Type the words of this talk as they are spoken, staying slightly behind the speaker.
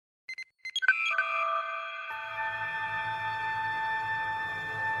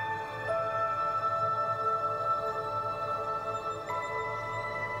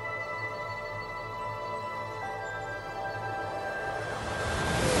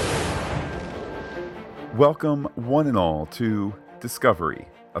Welcome, one and all, to Discovery,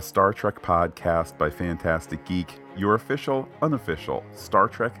 a Star Trek podcast by Fantastic Geek, your official, unofficial Star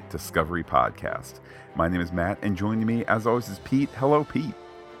Trek Discovery podcast. My name is Matt, and joining me, as always, is Pete. Hello, Pete.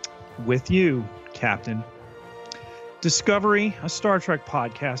 With you, Captain. Discovery, a Star Trek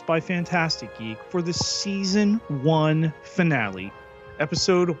podcast by Fantastic Geek for the Season 1 finale.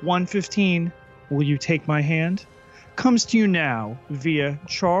 Episode 115, Will You Take My Hand? Comes to you now via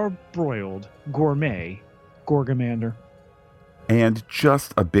charbroiled gourmet Gorgamander. And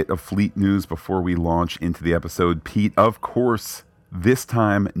just a bit of fleet news before we launch into the episode. Pete, of course, this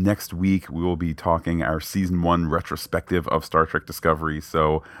time next week we will be talking our Season 1 retrospective of Star Trek Discovery.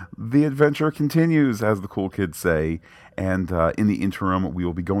 So the adventure continues, as the cool kids say. And in the interim, we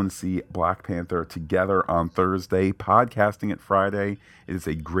will be going to see Black Panther together on Thursday, podcasting it Friday. It is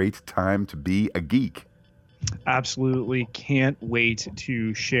a great time to be a geek. Absolutely can't wait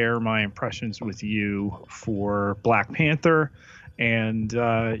to share my impressions with you for Black Panther. And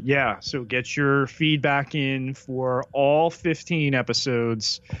so get your feedback in for all 15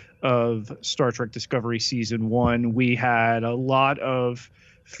 episodes of Star Trek Discovery Season 1. We had a lot of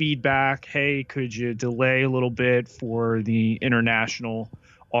feedback. Hey, could you delay a little bit for the international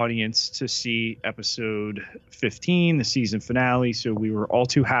audience to see episode 15, the season finale? So we were all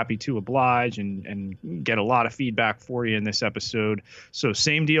too happy to oblige and get a lot of feedback for you in this episode. So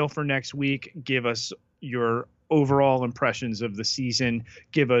same deal for next week. Give us your overall impressions of the season.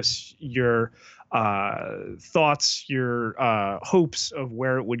 Give us your thoughts, your hopes of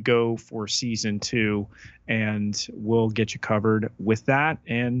where it would go for season 2, and we'll get you covered with that.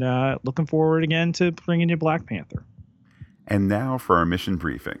 And looking forward again to bringing you Black Panther. And now for our mission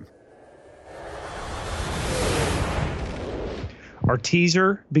briefing. Our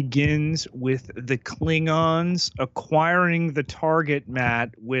teaser begins with the Klingons acquiring the target, Matt,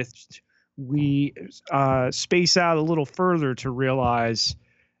 which we space out a little further to realize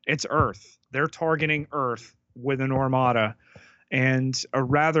it's Earth. They're targeting Earth with an armada, and a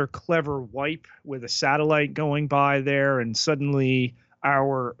rather clever wipe with a satellite going by there, and suddenly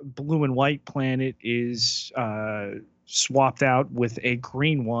our blue and white planet is swapped out with a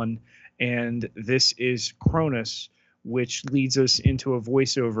green one, and this is Cronus, which leads us into a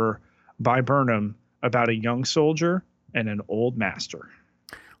voiceover by Burnham about a young soldier and an old master.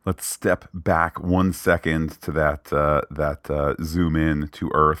 Let's step back 1 second to that zoom in to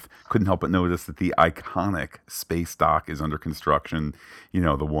Earth. Couldn't help but notice that the iconic space dock is under construction. You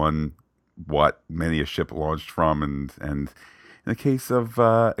know, the one what many a ship launched from, and in the case of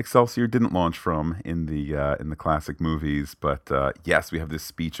Excelsior, didn't launch from in the classic movies. But yes, we have this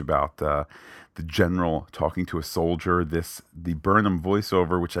speech about the general talking to a soldier. The Burnham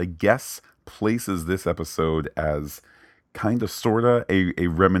voiceover, which I guess places this episode as kind of sorta a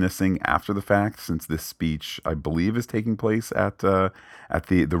reminiscing after the fact, since this speech I believe is taking place at the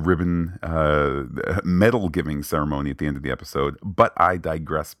ribbon medal giving ceremony at the end of the episode. But I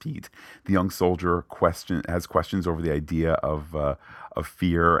digress, Pete. The young soldier has questions over the idea of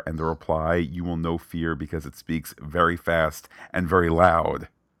fear, and the reply, "You will know fear because it speaks very fast and very loud."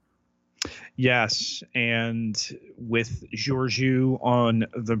 Yes, and with Georgiou on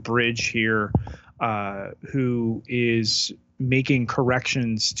the bridge here, who is making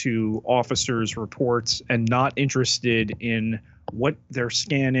corrections to officers' reports and not interested in what they're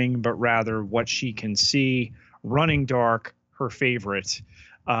scanning, but rather what she can see. Running dark, her favorite,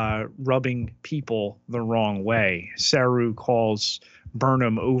 rubbing people the wrong way. Saru calls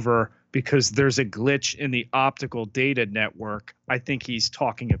Burnham over because there's a glitch in the optical data network. I think he's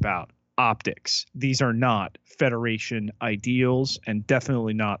talking about optics. These are not Federation ideals, and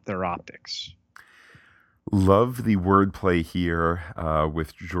definitely not their optics. Love the wordplay here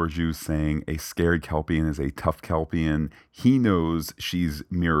with Georgiou saying a scared Kelpian is a tough Kelpian. He knows she's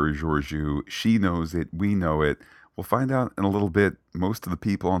Mirror Georgiou. She knows it. We know it. We'll find out in a little bit. Most of the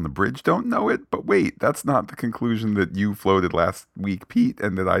people on the bridge don't know it. But wait, that's not the conclusion that you floated last week, Pete,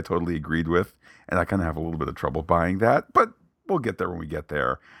 and that I totally agreed with. And I kind of have a little bit of trouble buying that. But we'll get there when we get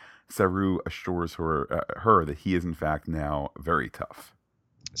there. Saru assures her that he is, in fact, now very tough.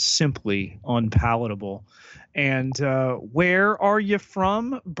 Simply unpalatable. And where are you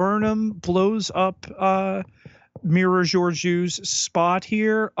from? Burnham blows up Mirror Georgiou's spot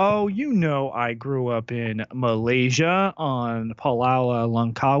here. Oh, you know, I grew up in Malaysia on Palala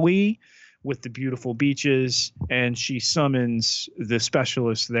Langkawi with the beautiful beaches, and she summons the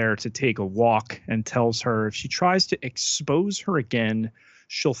specialist there to take a walk and tells her if she tries to expose her again,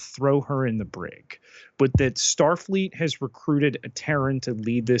 she'll throw her in the brig. But that Starfleet has recruited a Terran to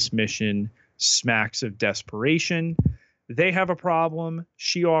lead this mission smacks of desperation. They have a problem.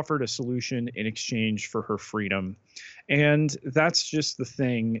 She offered a solution in exchange for her freedom. And that's just the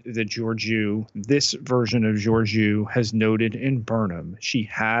thing that Georgiou, this version of Georgiou, has noted in Burnham. She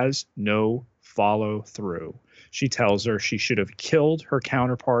has no follow through. She tells her she should have killed her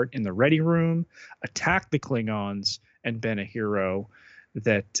counterpart in the Ready Room, attacked the Klingons, and been a hero.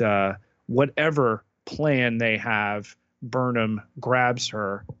 That whatever plan they have, Burnham grabs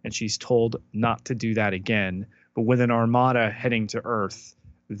her and she's told not to do that again. But with an armada heading to Earth,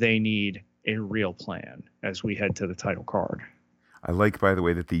 they need a real plan as we head to the title card. I like, by the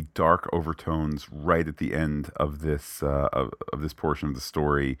way, that the dark overtones right at the end of this of this portion of the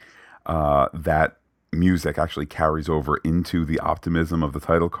story, that music actually carries over into the optimism of the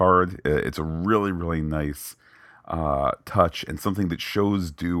title card. It's a really, really nice touch and something that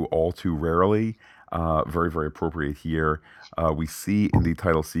shows do all too rarely. Very, very appropriate here. We see in the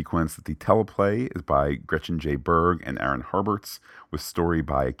title sequence that the teleplay is by Gretchen J. Berg and Aaron Harberts, with story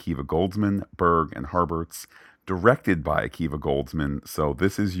by Akiva Goldsman, Berg, and Harberts, directed by Akiva Goldsman. So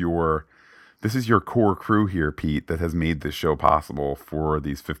this is your core crew here, Pete, that has made this show possible for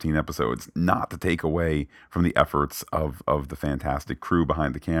these 15 episodes. Not to take away from the efforts of the fantastic crew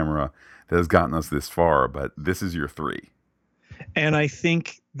behind the camera that has gotten us this far, but this is your three. And I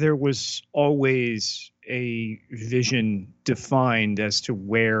think there was always a vision defined as to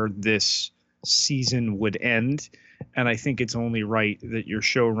where this season would end. And I think it's only right that your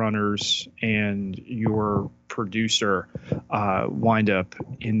showrunners and your producer wind up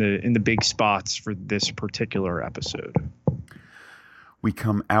in the big spots for this particular episode. We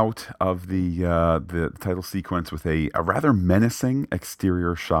come out of the title sequence with a rather menacing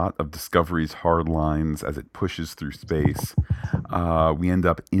exterior shot of Discovery's hard lines as it pushes through space. We end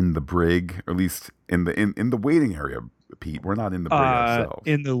up in the brig, or at least in the waiting area. Pete, we're not in the brig ourselves.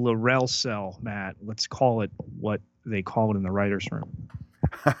 In the L'Rell cell, Matt. Let's call it what they call it in the writers' room.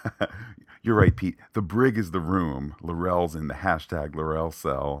 You're right, Pete. The brig is the room. L'Rell's in the hashtag L'Rell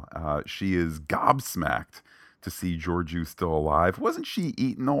cell. She is gobsmacked to see Georgiou still alive. Wasn't she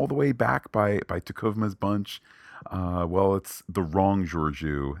eaten all the way back by T'Kuvma's bunch? Well, it's the wrong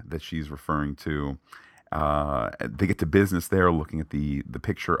Georgiou that she's referring to. They get to business there, looking at the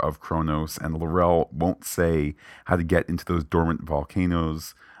picture of Kronos, and L'Rell won't say how to get into those dormant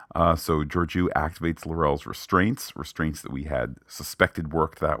volcanoes. So Georgiou activates L'Rell's restraints that we had suspected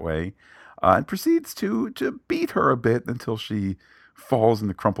worked that way, and proceeds to beat her a bit until she falls in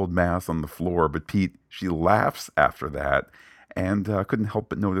the crumpled mass on the floor. But Pete, she laughs after that, and couldn't help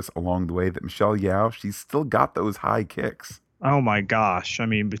but notice along the way that Michelle Yeoh, she's still got those high kicks. Oh my gosh. I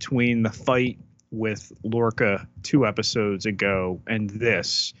mean, between the fight with Lorca 2 episodes ago and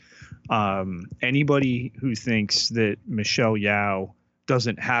this, anybody who thinks that Michelle Yeoh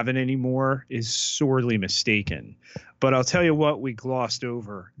doesn't have it anymore is sorely mistaken. But I'll tell you what, we glossed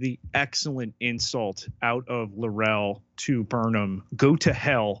over the excellent insult out of L'Rell to Burnham. Go to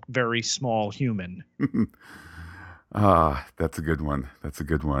hell, very small human. That's a good one. That's a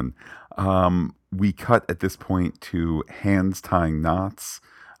good one. We cut at this point to hands tying knots.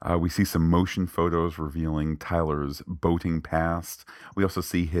 We see some motion photos revealing Tyler's boating past. We also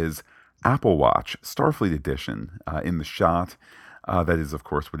see his Apple Watch, Starfleet edition, in the shot. That is, of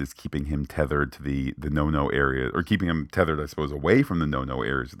course, what is keeping him tethered to the no-no area, or keeping him tethered, I suppose, away from the no-no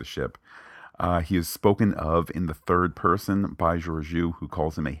areas of the ship. He is spoken of in the third person by Georgiou, who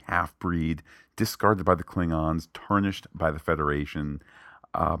calls him a half-breed, discarded by the Klingons, tarnished by the Federation.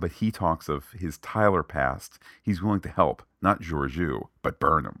 But he talks of his Tyler past. He's willing to help, not Georgiou, but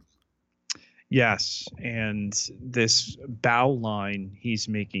Burnham. Yes, and this bow line he's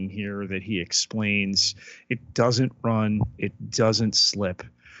making here that he explains, it doesn't run, it doesn't slip.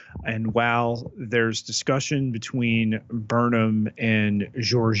 And while there's discussion between Burnham and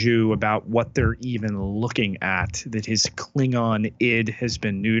Georgiou about what they're even looking at, that his Klingon id has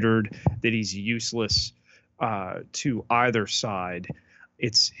been neutered, that he's useless to either side,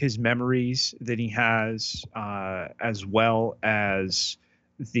 it's his memories that he has, as well as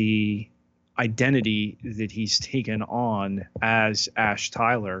the identity that he's taken on as Ash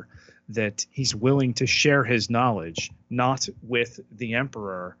Tyler, that he's willing to share his knowledge, not with the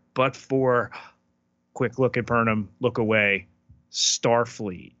Emperor, but for, quick look at Burnham, look away,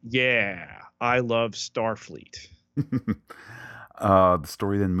 Starfleet. Yeah, I love Starfleet. The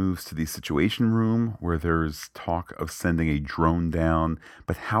story then moves to the Situation Room, where there's talk of sending a drone down.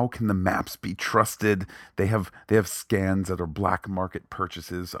 But how can the maps be trusted? They have scans that are black market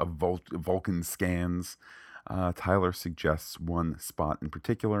purchases of Vulcan scans. Tyler suggests one spot in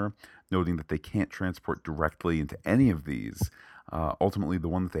particular, noting that they can't transport directly into any of these. Ultimately, the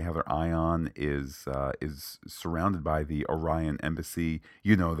one that they have their eye on is surrounded by the Orion embassy.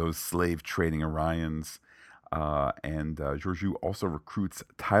 You know, those slave trading Orions. And Georgiou also recruits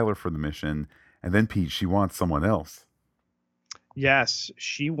Tyler for the mission. And then Pete, she wants someone else. Yes,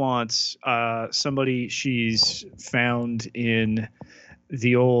 she wants somebody she's found in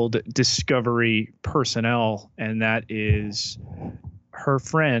the old Discovery personnel, and that is her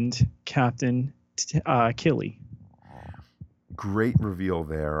friend, Captain Killy. Great reveal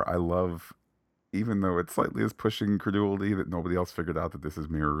there. I love, even though it slightly is pushing credulity that nobody else figured out that this is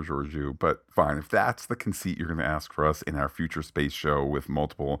Mirror Georgiou. But fine, if that's the conceit you're going to ask for us in our future space show with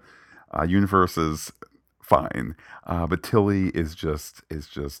multiple universes, fine. But Tilly is just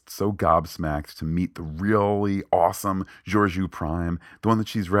so gobsmacked to meet the really awesome Georgiou Prime, the one that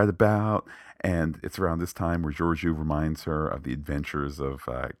she's read about. And it's around this time where Georgiou reminds her of the adventures of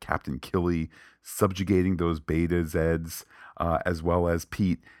Captain Killy subjugating those Beta Zeds, as well as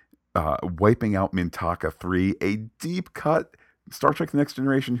Pete wiping out Mintaka 3, a deep cut Star Trek The Next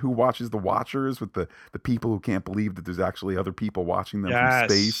Generation Who Watches the Watchers with the people who can't believe that there's actually other people watching them from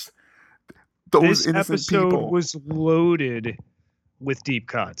space. Those this innocent episode people. was loaded with deep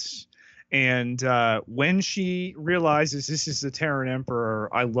cuts. And when she realizes this is the Terran Emperor,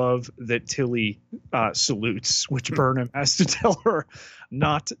 I love that Tilly salutes, which Burnham has to tell her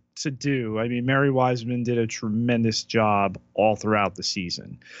not to do. I mean, Mary Wiseman did a tremendous job all throughout the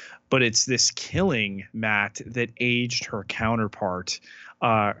season. But it's this killing, Matt, that aged her counterpart.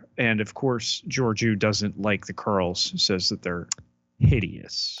 And, of course, Georgiou doesn't like the curls, says that they're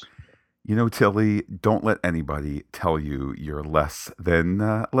hideous. You know, Tilly, don't let anybody tell you you're less than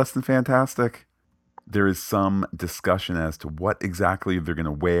fantastic. There is some discussion as to what exactly they're going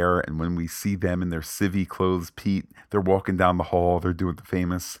to wear, and when we see them in their civvy clothes, Pete, they're walking down the hall. They're doing the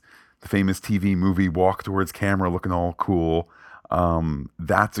famous TV movie walk towards camera, looking all cool.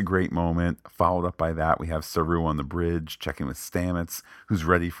 That's a great moment. Followed up by that, we have Saru on the bridge checking with Stamets, who's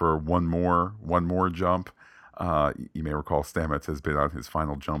ready for one more jump. You may recall Stamets has been on his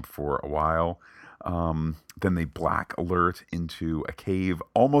final jump for a while. Then they black alert into a cave,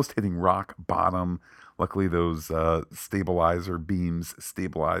 almost hitting rock bottom. Luckily, those stabilizer beams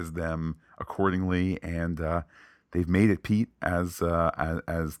stabilize them accordingly, and they've made it. Pete, as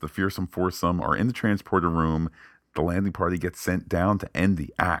the fearsome foursome are in the transporter room, the landing party gets sent down to end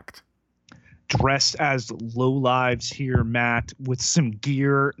the act. Dressed as lowlives here, Matt, with some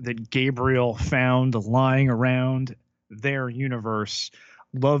gear that Gabriel found lying around their universe.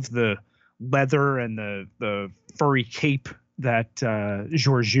 Love the leather and the furry cape that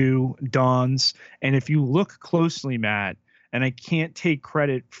Georgiou dons. And if you look closely, Matt, and I can't take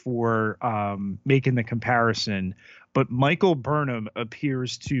credit for making the comparison, but Michael Burnham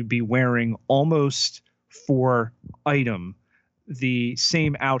appears to be wearing almost for item the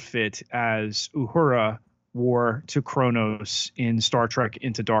same outfit as Uhura wore to Kronos in Star Trek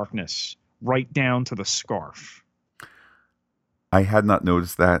Into Darkness, right down to the scarf. I had not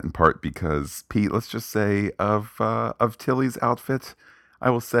noticed that, in part because, Pete, let's just say of Tilly's outfit, I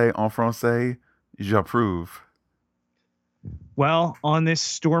will say en français, j'approuve. Well, on this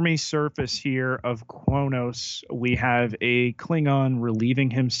stormy surface here of Kronos, we have a Klingon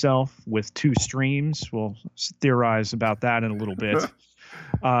relieving himself with two streams. We'll theorize about that in a little bit.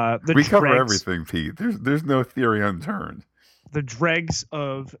 We cover everything, Pete. There's no theory unturned. The dregs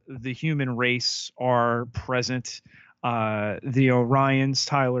of the human race are present. The Orions,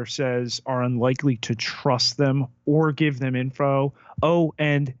 Tyler says, are unlikely to trust them or give them info. Oh,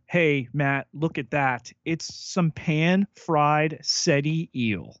 and hey, Matt, look at that. It's some pan-fried SETI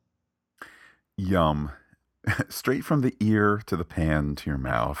eel. Yum. Straight from the ear to the pan to your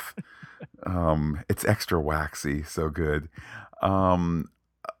mouth. It's extra waxy, so good.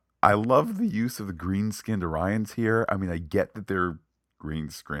 I love the use of the green-skinned Orions here. I mean, I get that they're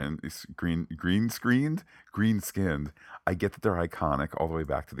green-skinned. I get that they're iconic all the way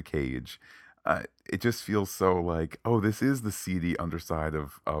back to the cage. It just feels so like, oh, this is the seedy underside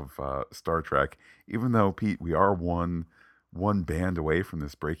of Star Trek. Even though, Pete, we are one band away from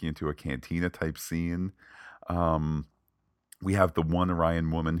this breaking into a cantina type scene. We have the one Orion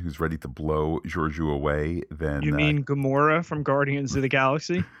woman who's ready to blow Georgiou away. Then you mean Gamora from Guardians of the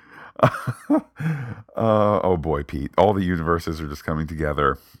Galaxy? Oh boy, Pete! All the universes are just coming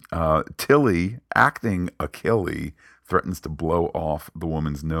together. Tilly, acting Achille, threatens to blow off the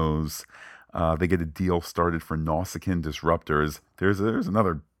woman's nose. They get a deal started for Nausicaan disruptors. There's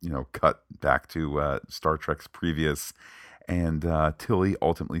another cut back to Star Trek's previous, and Tilly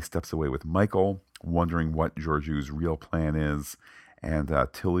ultimately steps away with Michael, wondering what Georgiou's real plan is. And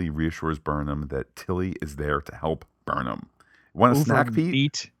Tilly reassures Burnham that Tilly is there to help Burnham. Want a over snack, Pete?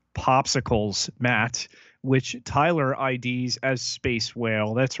 meat popsicles, Matt, which Tyler IDs as Space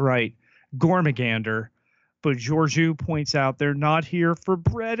Whale. That's right, Gormagander. But Georgiou points out they're not here for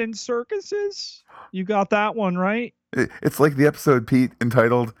bread and circuses. You got that one right. It's like the episode, Pete,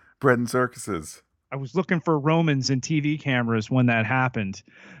 entitled "Bread and Circuses." I was looking for Romans and TV cameras when that happened.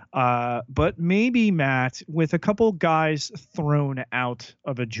 But maybe, Matt, with a couple guys thrown out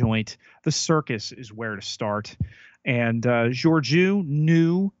of a joint, the circus is where to start. And Georgiou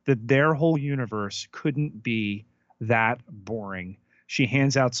knew that their whole universe couldn't be that boring. She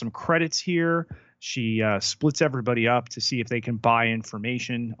hands out some credits here. She splits everybody up to see if they can buy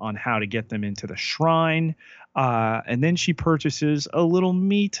information on how to get them into the shrine. And then she purchases a little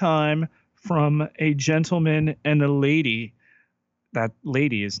me time from a gentleman and a lady. That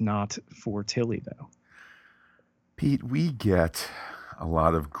lady is not for Tilly, though. Pete, we get a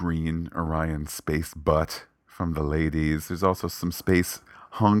lot of green Orion space butt from the ladies. There's also some space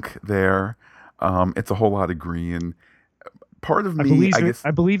hunk there. It's a whole lot of green. Part of me, I guess,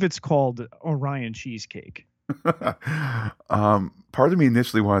 I believe it's called Orion cheesecake. part of me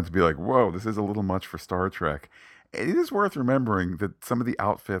initially wanted to be like, "Whoa, this is a little much for Star Trek." It is worth remembering that some of the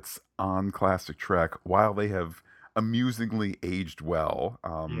outfits on classic Trek, while they have amusingly aged well,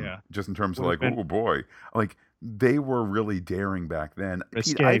 Yeah, just in terms of would have like, been oh boy, like they were really daring back then.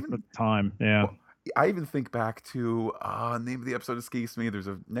 Pete, risque for the time. Yeah. well, I even think back to name of the episode escapes me. There's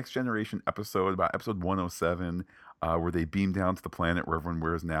a Next Generation episode about episode 107 where they beam down to the planet where everyone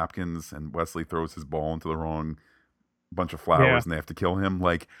wears napkins and Wesley throws his ball into the wrong bunch of Yeah. flowers and they have to kill him.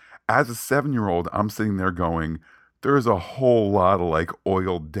 Like as a 7-year old, I'm sitting there going, there's a whole lot of like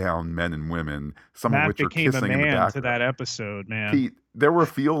oiled down men and women, some of Matt which are became a kissing in the man to background. that episode, man. Pete, there were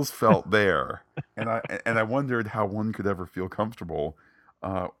feels felt there, and I wondered how one could ever feel comfortable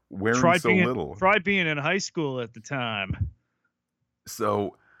wearing so little. Tried being in high school at the time.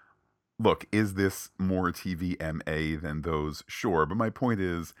 So, look, is this more TVMA than those? Sure, but my point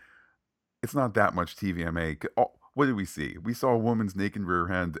is, it's not that much TVMA. Oh, what did we see? We saw a woman's naked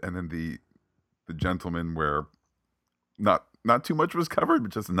rear end, and then the gentleman where not too much was covered,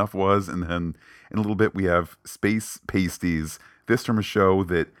 but just enough was. And then in a little bit, we have space pasties. This from a show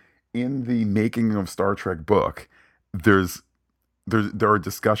that, in the making of Star Trek book, there's there are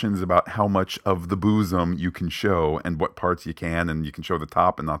discussions about how much of the bosom you can show and what parts you can, and you can show the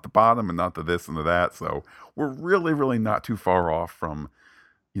top and not the bottom, and not the this and the that. So we're really, really not too far off from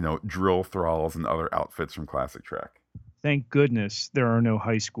drill thralls and other outfits from classic Trek. Thank goodness there are no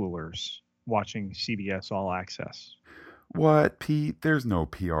high schoolers watching CBS All Access. What, Pete? There's no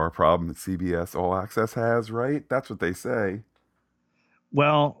PR problem that CBS All Access has, right? That's what they say.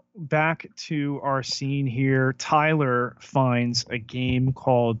 Well, back to our scene here. Tyler finds a game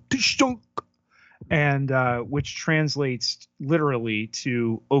called Tishtunk, and which translates literally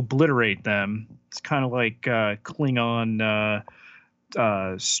to obliterate them. It's kind of like Klingon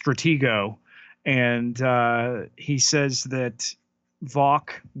Stratego, and he says that Vok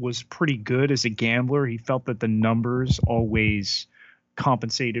was pretty good as a gambler. He felt that the numbers always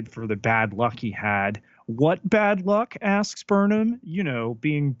compensated for the bad luck he had. What bad luck? Asks Burnham.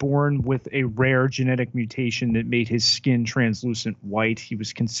 Being born with a rare genetic mutation that made his skin translucent white. He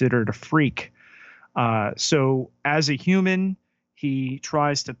was considered a freak. So as a human, he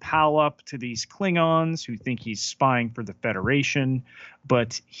tries to pal up to these Klingons who think he's spying for the Federation,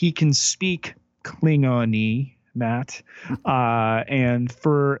 but he can speak Klingon-y, Matt. And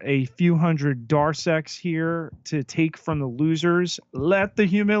for a few hundred Darsecs here to take from the losers, let the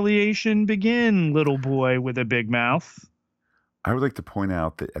humiliation begin, little boy with a big mouth. I would like to point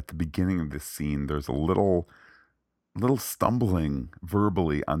out that at the beginning of this scene, there's a little stumbling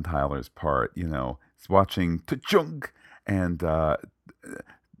verbally on Tyler's part. He's watching Tachung, and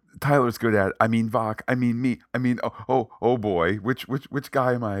Tyler's good at, I mean, Vok, I mean, me, I mean, oh boy, which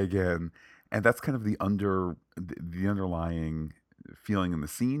guy am I again? And that's kind of the underlying feeling in the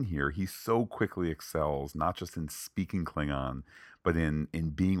scene here. He so quickly excels, not just in speaking Klingon, but in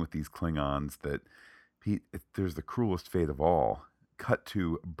being with these Klingons, that Pete, there's the cruelest fate of all. Cut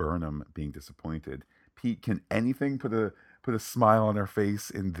to Burnham being disappointed. Pete, can anything put a smile on her face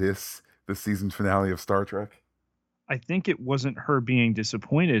in the season finale of Star Trek? I think it wasn't her being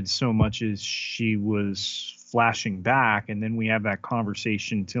disappointed so much as she was flashing back. And then we have that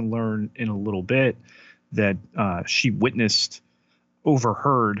conversation to learn in a little bit that she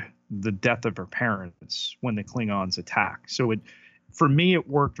overheard the death of her parents when the Klingons attack. So for me, it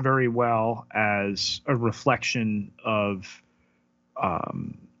worked very well as a reflection of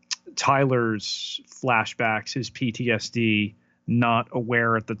Tyler's flashbacks, his PTSD, not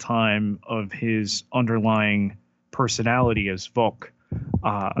aware at the time of his underlying personality as Volk.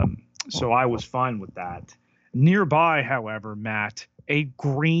 So I was fine with that. Nearby, however, Matt, a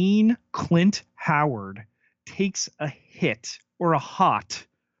green Clint Howard takes a hit or a hot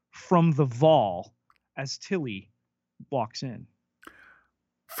from the Vol as Tilly walks in.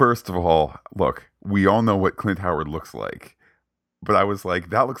 First of all, look, we all know what Clint Howard looks like. But I was like,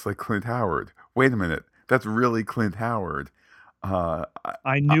 that looks like Clint Howard. Wait a minute. That's really Clint Howard.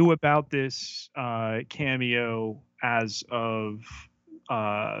 I knew about this cameo as of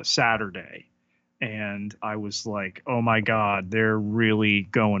Saturday. And I was like, oh my God, they're really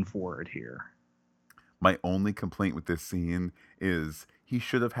going for it here. My only complaint with this scene is he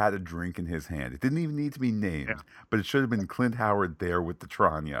should have had a drink in his hand. It didn't even need to be named, but it should have been Clint Howard there with the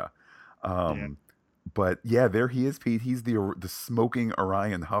Tranya. But yeah, there he is, Pete. He's the smoking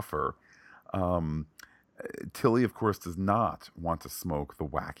Orion Huffer. Tilly, of course, does not want to smoke the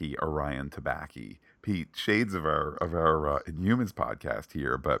wacky Orion tobacco. Pete, shades of our Inhumans podcast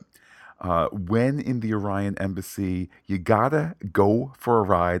here, but when in the Orion Embassy, you gotta go for a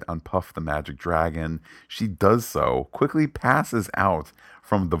ride on Puff the Magic Dragon. She does so, quickly passes out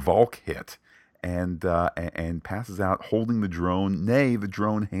from the Volk hit, and passes out holding the drone, nay, the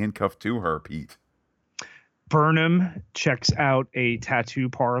drone handcuffed to her, Pete. Burnham checks out a tattoo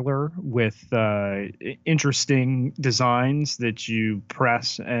parlor with interesting designs that you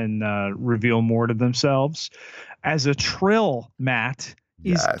press and reveal more to themselves. As a Trill, Matt,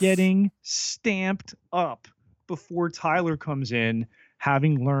 is getting stamped up before Tyler comes in,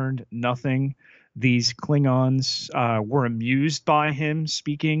 having learned nothing. These Klingons were amused by him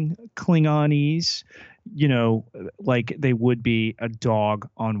speaking Klingonese, like they would be a dog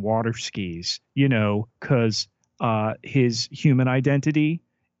on water skis, because his human identity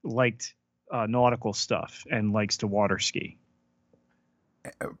liked nautical stuff and likes to water ski.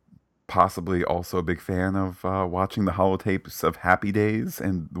 Possibly also a big fan of watching the holotapes of Happy Days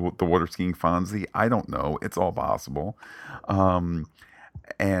and the water skiing Fonzie. I don't know. It's all possible. And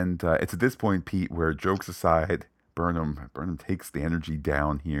it's at this point, Pete, where, jokes aside, Burnham takes the energy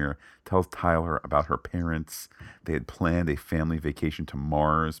down here, tells Tyler about her parents. They had planned a family vacation to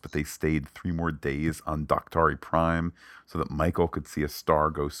Mars, but they stayed 3 more days on Doctari Prime so that Michael could see a star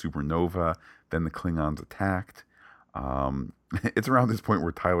go supernova. Then the Klingons attacked. It's around this point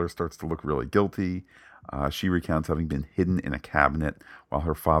where Tyler starts to look really guilty. She recounts having been hidden in a cabinet while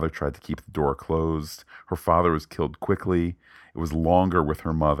her father tried to keep the door closed. Her father was killed quickly. It was longer with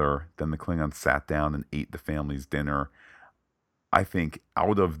her mother. Then the Klingons sat down and ate the family's dinner. I think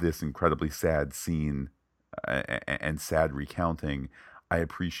out of this incredibly sad scene and sad recounting, I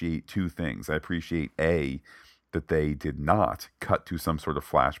appreciate 2 things. I appreciate, A, that they did not cut to some sort of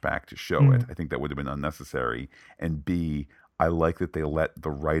flashback to show it. I think that would have been unnecessary. And B, I like that they let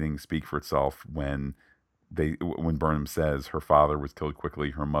the writing speak for itself when Burnham says her father was killed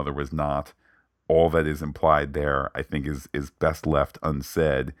quickly, her mother was not. All that is implied there, I think, is best left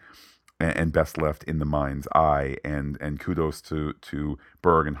unsaid and best left in the mind's eye. And kudos to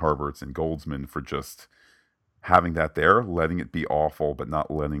Berg and Harberts and Goldsman for just having that there, letting it be awful, but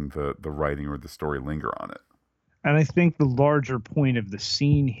not letting the writing or the story linger on it. And I think the larger point of the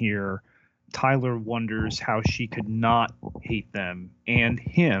scene here, Tyler wonders how she could not hate them and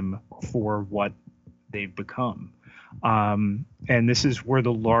him for what they've become. And this is where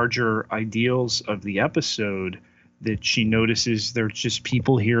the larger ideals of the episode, that she notices they're just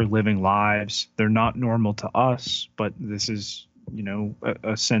people here living lives. They're not normal to us, but this is,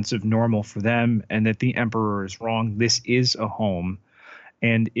 a sense of normal for them, and that the Emperor is wrong. This is a home.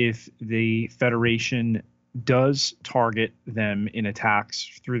 And if the Federation does target them in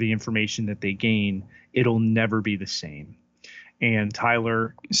attacks through the information that they gain, it'll never be the same. And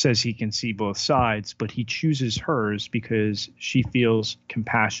Tyler says he can see both sides, but he chooses hers because she feels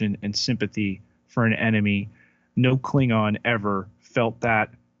compassion and sympathy for an enemy. No Klingon ever felt that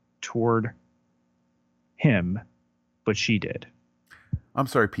toward him, but she did. I'm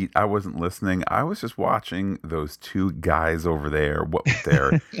sorry, Pete, I wasn't listening. I was just watching those 2 guys over there, what with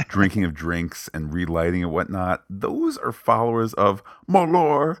their drinking of drinks and relighting and whatnot. Those are followers of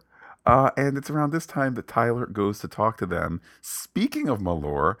Malor. And it's around this time that Tyler goes to talk to them. Speaking of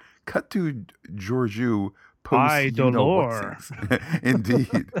Malor, cut to Georgiou post Dolor.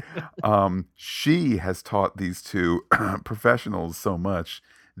 Indeed. She has taught these 2 professionals so much.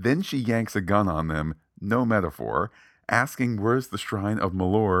 Then she yanks a gun on them, no metaphor, asking where's the shrine of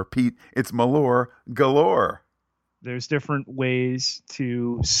Malor. Pete, it's Malor galore. There's different ways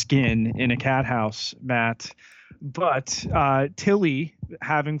to skin in a cat house, Matt. But Tilly,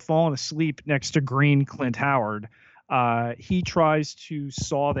 having fallen asleep next to green Clint Howard, He tries to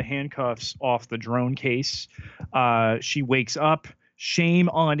saw the handcuffs off the drone case. She wakes up. Shame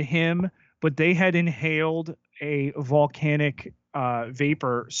on him, but they had inhaled a volcanic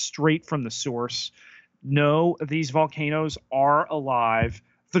vapor straight from the source. No, these volcanoes are alive.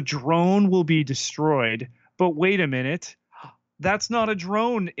 The drone will be destroyed. But wait a minute, that's not a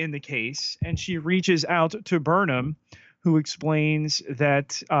drone in the case. And she reaches out to Burnham, who explains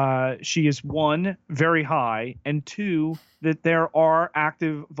that she is one, very high, and two, that there are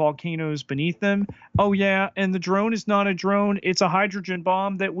active volcanoes beneath them. Oh, yeah, and the drone is not a drone, it's a hydrogen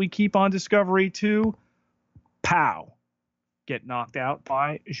bomb that we keep on Discovery too. Pow. Get knocked out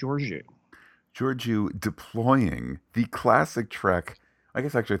by Georgiou. Georgiou deploying the classic Trek. I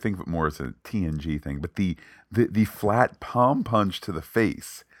guess actually I think of it more as a TNG thing, but the flat palm punch to the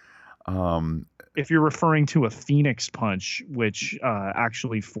face. If you're referring to a Phoenix punch, which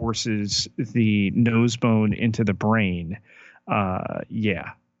actually forces the nose bone into the brain,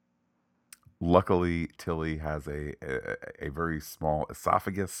 yeah. Luckily, Tilly has a very small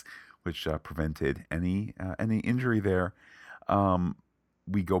esophagus, which prevented any injury there.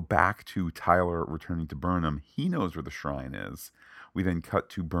 We go back to Tyler returning to Burnham. He knows where the shrine is. We then cut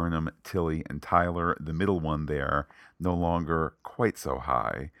to Burnham, Tilly, and Tyler. The middle one there, no longer quite so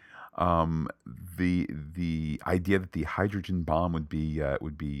high. The idea that the hydrogen bomb would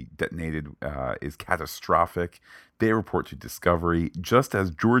be detonated is catastrophic. They report to Discovery just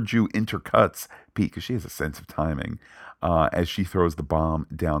as Georgiou intercuts Pete, because she has a sense of timing, as she throws the bomb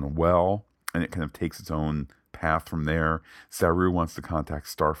down a well, and it kind of takes its own path from there. Saru wants to contact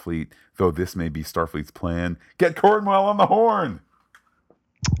Starfleet, though this may be Starfleet's plan. Get Cornwell on the horn!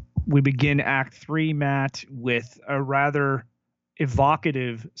 We begin Act 3, Matt, with a rather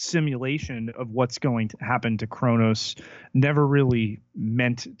evocative simulation of what's going to happen to Kronos. Never really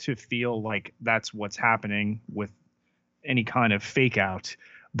meant to feel like that's what's happening with any kind of fake out.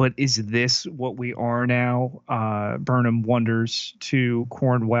 But is this what we are now? Burnham wonders to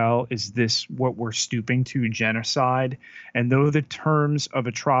Cornwell, is this what we're stooping to, genocide? And though the terms of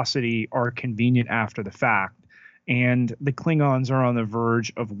atrocity are convenient after the fact, and the Klingons are on the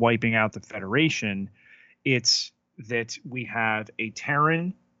verge of wiping out the Federation, it's that we have a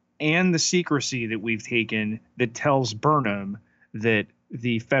Terran and the secrecy that we've taken that tells Burnham that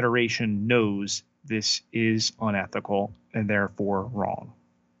the Federation knows this is unethical and therefore wrong.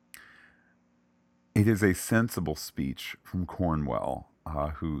 It is a sensible speech from Cornwell,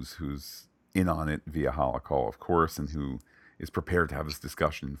 who's in on it via Holocall, of course, and who is prepared to have this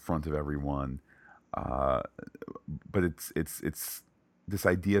discussion in front of everyone. But it's this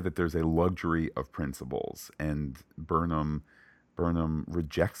idea that there's a luxury of principles, and Burnham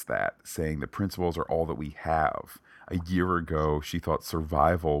rejects that, saying that principles are all that we have. A year ago, she thought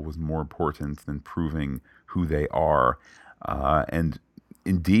survival was more important than proving who they are, and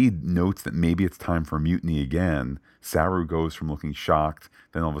indeed notes that maybe it's time for mutiny again. Saru goes from looking shocked,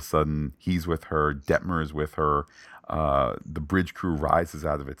 then all of a sudden he's with her, Detmer is with her. The bridge crew rises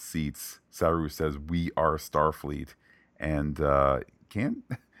out of its seats. Saru says, "We are Starfleet," and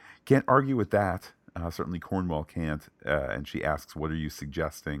can't argue with that. Certainly Cornwell can't. And she asks, "What are you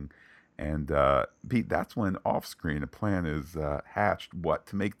suggesting?" And Pete, that's when off screen a plan is hatched. What,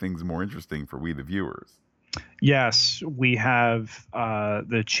 to make things more interesting for we the viewers? Yes, we have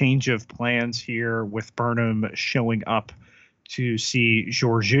the change of plans here with Burnham showing up to see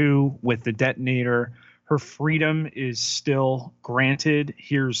Georgiou with the detonator. Her freedom is still granted.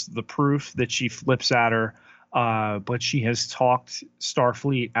 Here's the proof that she flips at her, but she has talked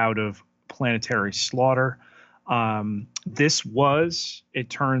Starfleet out of planetary slaughter. This was, it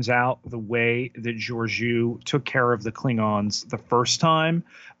turns out, the way that Georgiou took care of the Klingons the first time,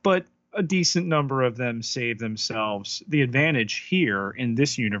 but a decent number of them save themselves. The advantage here in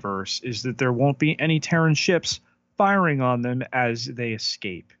this universe is that there won't be any Terran ships firing on them as they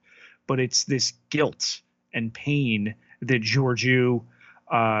escape. But it's this guilt and pain that Georgiou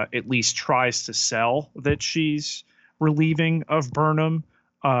at least tries to sell that she's relieving of Burnham.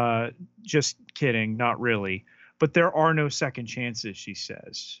 Just kidding, not really. But there are no second chances, she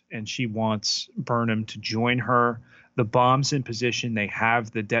says, and she wants Burnham to join her. The bomb's in position. They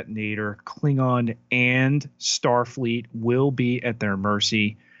have the detonator. Klingon and Starfleet will be at their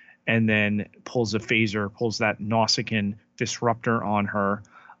mercy, and then pulls a phaser, pulls that Nausicaan disruptor on her,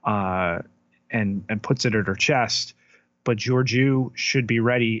 and puts it at her chest. But Georgiou should be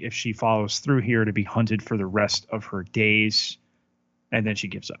ready if she follows through here to be hunted for the rest of her days, and then she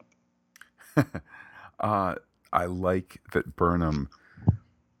gives up. I like that Burnham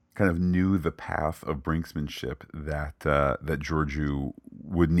kind of knew the path of brinksmanship that Georgiou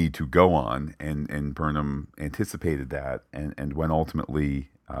would need to go on, and Burnham anticipated that, and when ultimately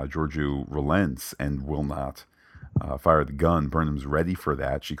Georgiou relents and will not fire the gun, Burnham's ready for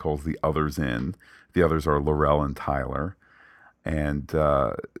that. She calls the others in. The others are L'Rell and Tyler, and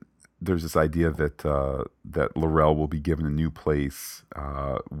there's this idea that L'Rell will be given a new place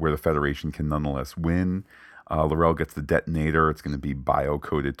where the Federation can nonetheless win. L'Rell gets the detonator. It's going to be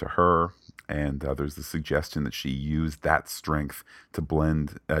bio-coded to her, and there's the suggestion that she used that strength to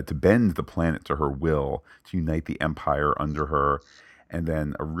bend the planet to her will, to unite the Empire under her, and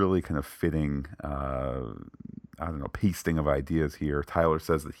then a really kind of fitting, I don't know, pasting of ideas here. Tyler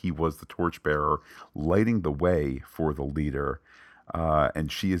says that he was the torchbearer, lighting the way for the leader,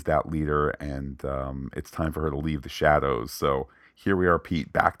 and she is that leader, and it's time for her to leave the shadows. So here we are,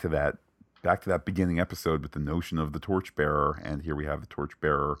 Pete, back to that beginning episode with the notion of the torchbearer, and here we have the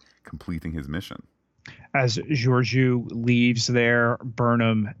torchbearer completing his mission. As Georgiou leaves there,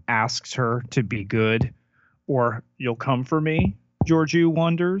 Burnham asks her to be good, or you'll come for me, Georgiou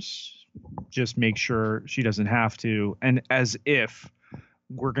wonders. Just make sure she doesn't have to. And as if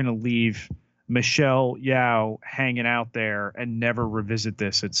we're going to leave Michelle Yeoh hanging out there and never revisit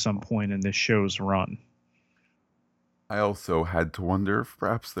this at some point in this show's run. I also had to wonder if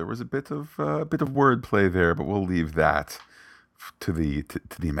perhaps there was a bit of wordplay there, but we'll leave that to the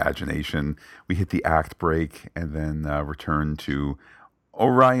imagination. We hit the act break and then return to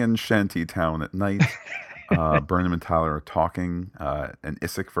Orion Shantytown at night. Burnham and Tyler are talking, and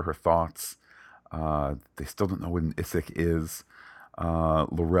Isik for her thoughts. They still don't know what an Isik is.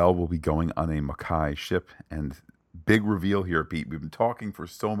 L'Rell will be going on a Makai ship, and big reveal here, Pete. We've been talking for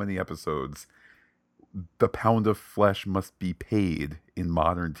so many episodes. The pound of flesh must be paid in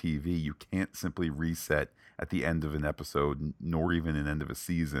modern TV. You can't simply reset at the end of an episode, nor even an end of a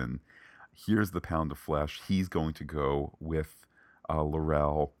season. Here's the pound of flesh. He's going to go with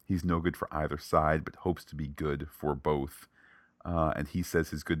L'Rell. He's no good for either side, but hopes to be good for both. And he says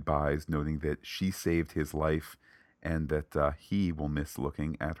his goodbyes, noting that she saved his life and that he will miss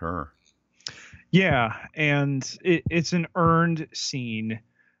looking at her. Yeah, and it's an earned scene,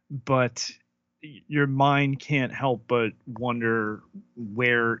 but your mind can't help but wonder,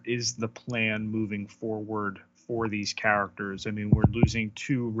 where is the plan moving forward for these characters? I mean, we're losing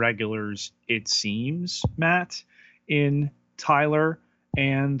two regulars, it seems, Matt, in Tyler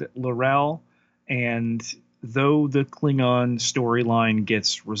and L'Rell. And though the Klingon storyline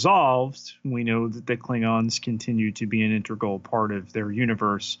gets resolved, we know that the Klingons continue to be an integral part of their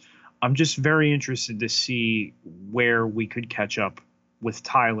universe. I'm just very interested to see where we could catch up with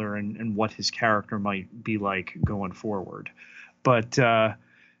Tyler and what his character might be like going forward. But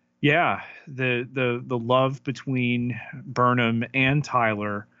yeah, the love between Burnham and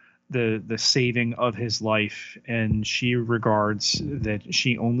Tyler, the saving of his life, and she regards that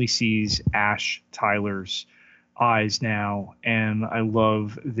she only sees Ash Tyler's eyes now, and I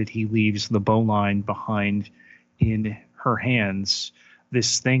love that he leaves the bowline behind in her hands.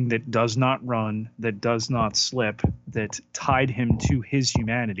 This thing that does not run, that does not slip, that tied him to his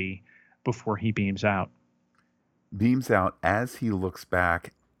humanity before he beams out. Beams out as he looks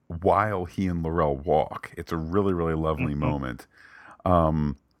back while he and L'Rell walk. It's a really, really lovely moment.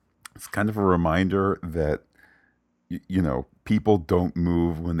 It's kind of a reminder that, people don't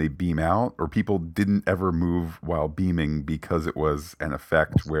move when they beam out, or people didn't ever move while beaming because it was an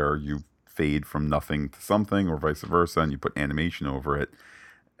effect where you fade from nothing to something or vice versa, and you put animation over it.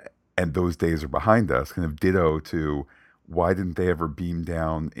 And those days are behind us. Kind of ditto to, why didn't they ever beam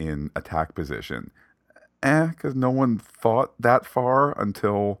down in attack position? Because no one thought that far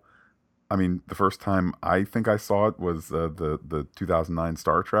until, the first time I think I saw it was the 2009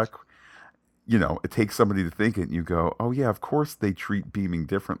 Star Trek. It takes somebody to think it, and you go, oh yeah, of course they treat beaming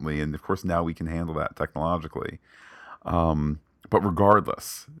differently, and of course now we can handle that technologically. But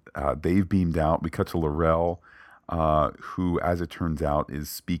regardless, they've beamed out. We cut to L'Rell, who, as it turns out, is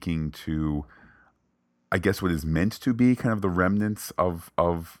speaking to, I guess, what is meant to be kind of the remnants of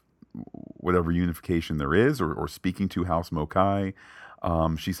whatever unification there is, or speaking to House Mokai.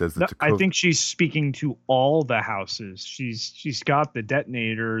 She says that I think she's speaking to all the houses. She's got the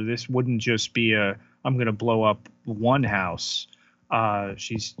detonator. This wouldn't just be I'm going to blow up one house.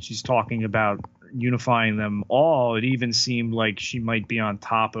 She's talking about unifying them all. It even seemed like she might be on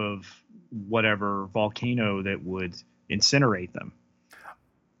top of whatever volcano that would incinerate them.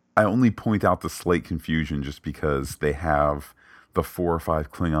 I only point out the slight confusion just because they have the 4 or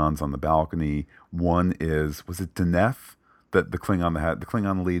 5 Klingons on the balcony. One was it Deneth? The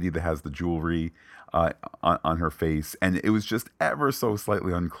Klingon lady that has the jewelry on her face, and it was just ever so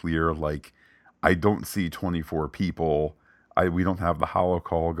slightly unclear. Like, I don't see 24 people We don't have the hollow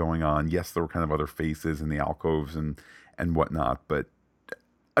call going on. Yes, there were kind of other faces in the alcoves and whatnot, but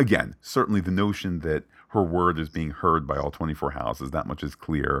again, certainly the notion that her word is being heard by all 24 houses, that much is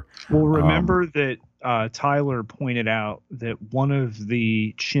clear. Well, Um, remember that Tyler pointed out that one of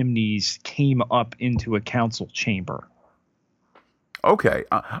the chimneys came up into a council chamber. okay,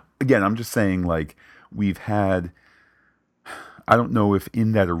 again, I'm just saying, like, we've had. I don't know if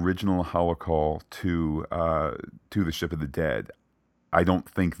in that original holocall to the ship of the dead, I don't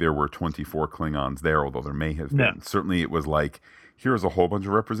think there were 24 Klingons there, although there may have No. been. Certainly, it was like, here's a whole bunch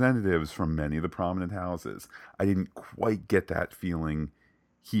of representatives from many of the prominent houses. I didn't quite get that feeling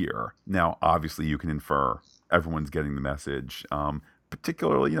here. Now, obviously, you can infer everyone's getting the message.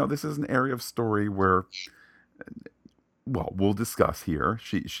 Particularly, this is an area of story where, well, we'll discuss here.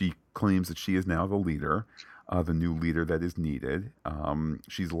 She claims that she is now the leader, the new leader that is needed.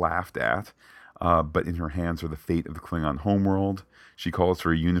 She's laughed at, but in her hands are the fate of the Klingon homeworld. She calls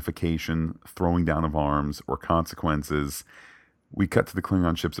for a unification, throwing down of arms, or consequences. We cut to the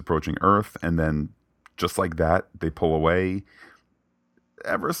Klingon ships approaching Earth, and then, just like that, they pull away.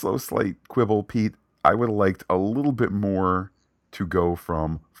 Ever so slight quibble, Pete. I would have liked a little bit more to go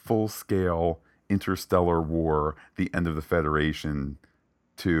from full scale interstellar war, the end of the Federation,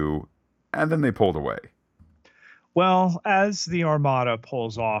 to, and then they pulled away. Well, as the Armada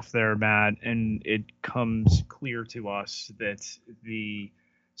pulls off there, Matt, and it comes clear to us that the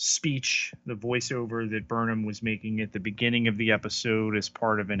speech, the voiceover that Burnham was making at the beginning of the episode as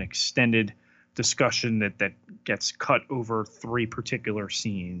part of an extended discussion that gets cut over 3 particular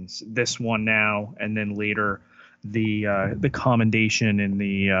scenes. This one now, and then later the commendation in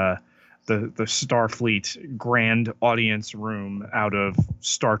the Starfleet grand audience room out of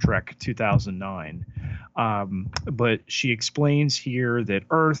Star Trek 2009. But she explains here that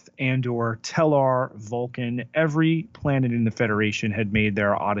Earth, Andor, Tellar, Vulcan, every planet in the Federation had made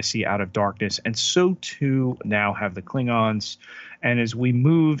their odyssey out of darkness, and so too now have the Klingons. And as we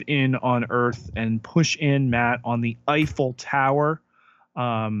move in on Earth and push in, Matt, on the Eiffel Tower,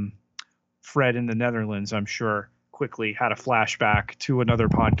 Fred in the Netherlands, I'm sure, quickly had a flashback to another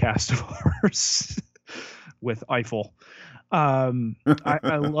podcast of ours with Eiffel.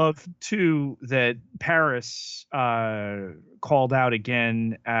 I love too that Paris called out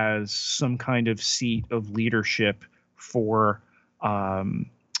again as some kind of seat of leadership for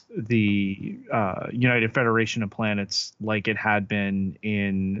the United Federation of Planets, like it had been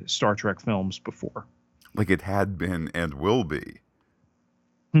in Star Trek films before. Like it had been and will be,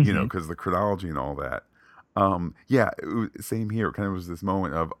 Mm-hmm. because the chronology and all that. Yeah, same here. It kind of was this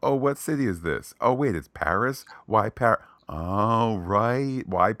moment of, oh, what city is this? Oh, wait, it's Paris? Why Paris? Oh, right.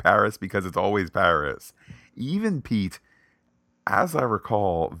 Why Paris? Because it's always Paris. Even Pete, as I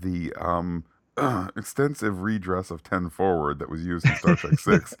recall, the extensive redress of 10 Forward that was used in Star Trek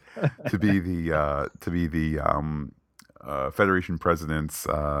 6 to be the Federation president's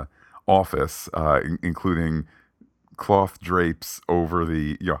office, including cloth drapes over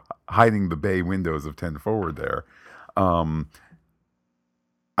the hiding the bay windows of 10 Forward there. I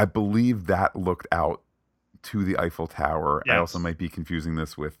believe that looked out to the Eiffel Tower. Yes. I also might be confusing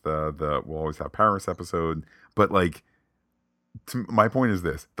this with the We'll Always Have Paris episode, but like, my point is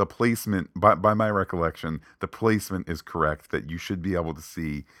this: the placement, by my recollection, the placement is correct. That you should be able to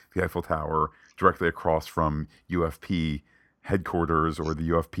see the Eiffel Tower directly across from UFP headquarters or the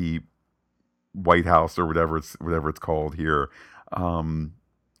UFP White House or whatever it's called here.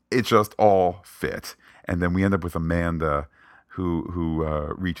 It just all fit, and then we end up with Amanda,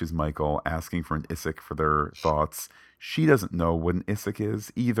 who reaches Michael asking for an ISIC for their thoughts. She doesn't know what an ISIC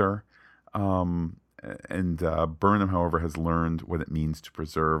is either. And Burnham, however, has learned what it means to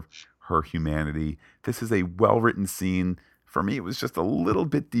preserve her humanity. This is a well-written scene. For me, it was just a little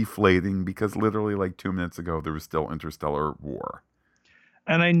bit deflating because literally like 2 minutes ago, there was still interstellar war.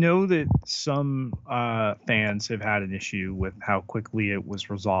 And I know that some fans have had an issue with how quickly it was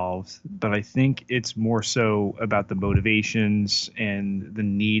resolved, but I think it's more so about the motivations and the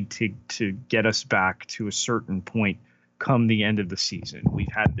need to get us back to a certain point come the end of the season.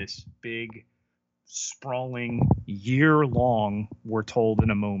 We've had this big, sprawling, year-long, we're told in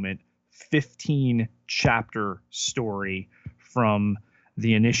a moment, 15-chapter story from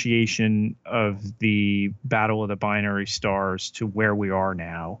the initiation of the Battle of the Binary Stars to where we are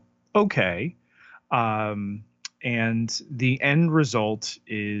now. Okay. And the end result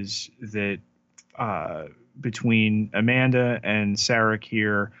is that between Amanda and Sarek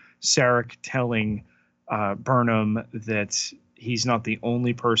here, Sarek telling Burnham that he's not the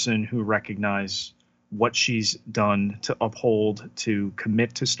only person who recognized what she's done to uphold, to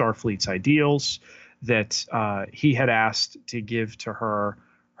commit to Starfleet's ideals, that he had asked to give to her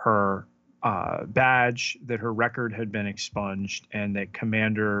her badge, that her record had been expunged, and that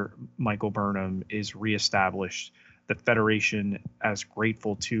Commander Michael Burnham is reestablished. The Federation as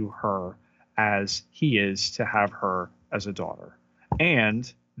grateful to her as he is to have her as a daughter.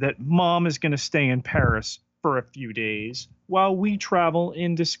 And that Mom is going to stay in Paris for a few days while we travel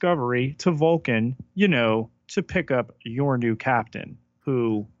in Discovery to Vulcan, to pick up your new captain,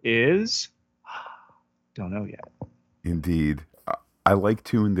 who is. Don't know yet. Indeed. I like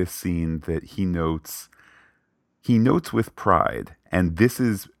too in this scene that he notes with pride, and this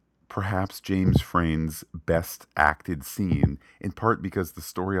is perhaps James Frain's best acted scene, in part because the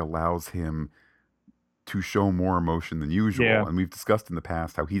story allows him to show more emotion than usual. Yeah. And we've discussed in the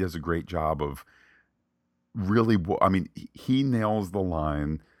past how he does a great job of really, I mean, he nails the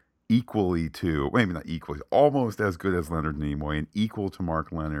line equally to, maybe not equally, almost as good as Leonard Nimoy and equal to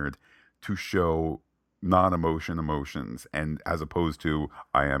Mark Lenard to show emotions, and as opposed to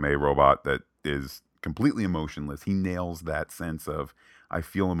I am a robot that is completely emotionless. He nails that sense of I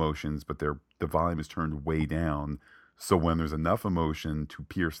feel emotions, but the volume is turned way down, so when there's enough emotion to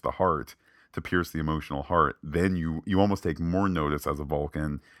pierce the heart, to pierce the emotional heart, then you almost take more notice as a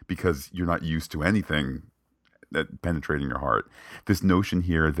Vulcan because you're not used to anything that penetrating your heart. This notion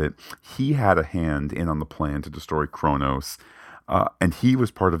here that he had a hand in on the plan to destroy Kronos, and he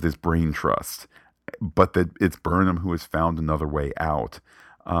was part of this brain trust, but that it's Burnham who has found another way out,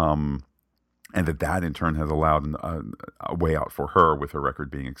 and that in turn has allowed a way out for her with her record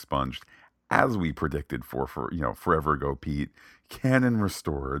being expunged, as we predicted for forever ago. Pete, canon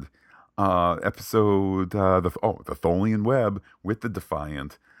restored. Episode the Tholian Web with the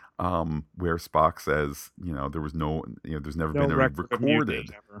Defiant, where Spock says there's never been a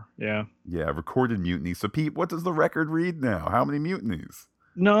recorded recorded mutiny. So Pete, what does the record read now? How many mutinies?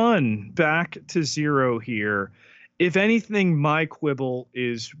 None. Back to zero here. If anything, my quibble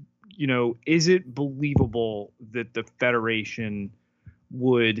is, is it believable that the Federation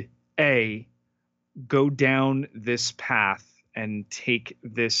would go down this path and take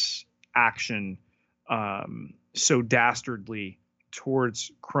this action so dastardly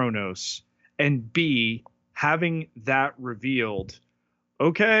towards Kronos, and B, having that revealed,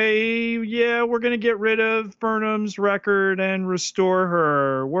 okay, yeah, we're going to get rid of Burnham's record and restore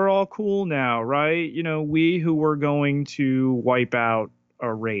her. We're all cool now, right? We who were going to wipe out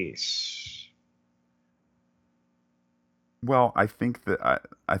a race. Well, I think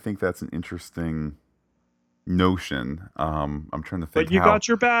that's an interesting notion. I'm trying to think. But you got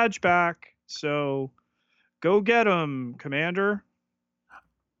your badge back, so go get him, Commander.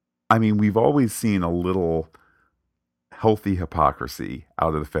 I mean, we've always seen a little healthy hypocrisy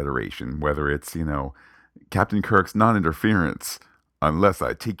out of the Federation, whether it's, Captain Kirk's non-interference unless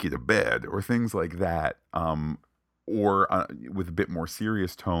I take you to bed, or things like that, or with a bit more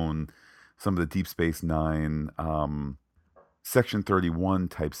serious tone, some of the Deep Space Nine, Section 31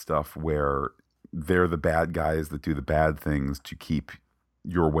 type stuff, where they're the bad guys that do the bad things to keep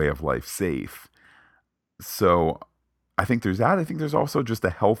your way of life safe. So I think there's that. I think there's also just a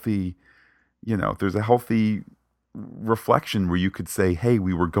healthy, there's a healthy reflection where you could say, hey,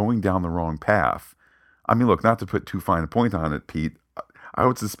 we were going down the wrong path. I mean, look, not to put too fine a point on it, Pete, I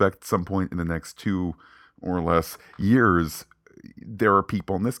would suspect some point in the next 2 or less years, there are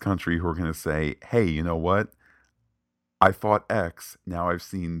people in this country who are going to say, hey, you know what? I thought X, now I've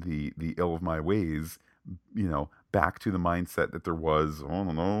seen the ill of my ways, back to the mindset that there was, I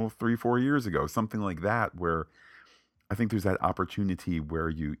don't know, 3-4 years ago, something like that, where I think there's that opportunity where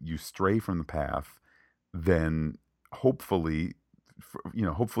you stray from the path, then hopefully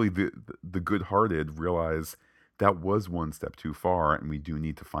the good-hearted realize that was one step too far, and we do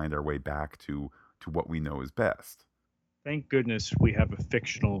need to find our way back to what we know is best. Thank goodness we have a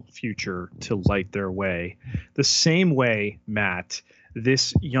fictional future to light their way. The same way, Matt,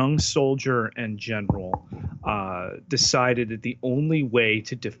 this young soldier and general decided that the only way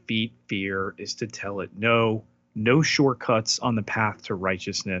to defeat fear is to tell it no shortcuts on the path to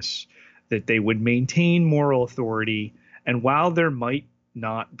righteousness, that they would maintain moral authority. And while there might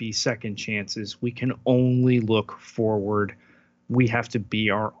not be second chances, we can only look forward. We have to be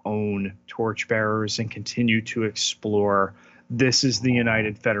our own torchbearers and continue to explore. This is the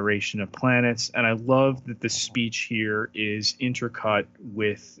United Federation of Planets. And I love that the speech here is intercut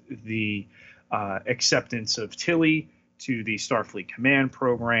with the acceptance of Tilly to the Starfleet Command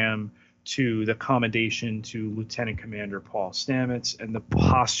Program, to the commendation to Lieutenant Commander Paul Stamets, and the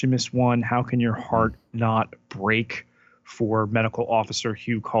posthumous one, how can your heart not break, for Medical Officer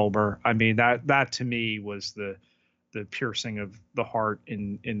Hugh Culber. I mean, that to me was the piercing of the heart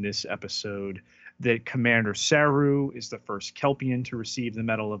in this episode. that Commander Saru is the first Kelpian to receive the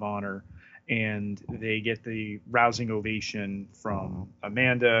Medal of Honor, and they get the rousing ovation from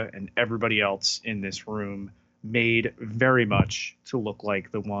Amanda and everybody else in this room, made very much to look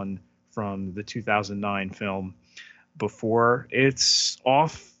like the one from the 2009 film, before it's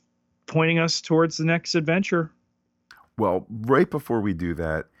off pointing us towards the next adventure. Well, right before we do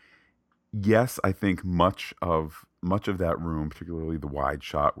that, yes, I think much of that room, particularly the wide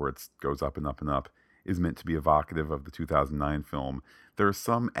shot where it goes up and up and up, is meant to be evocative of the 2009 film. There are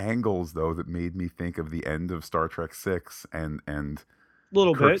some angles though that made me think of the end of Star Trek 6 and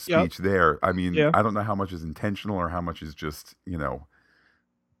Little Kirk's bit, yep. speech there. I mean, Yeah. I don't know how much is intentional or how much is just,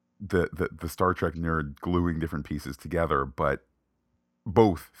 the Star Trek nerd gluing different pieces together, but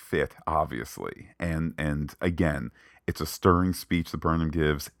both fit obviously. And again, it's a stirring speech that Burnham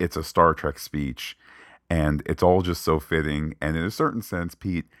gives. It's a Star Trek speech, and it's all just so fitting. And in a certain sense,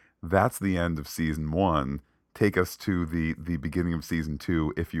 Pete, that's the end of season 1. Take us to the beginning of season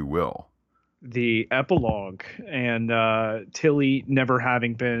 2, if you will. The epilogue, and Tilly never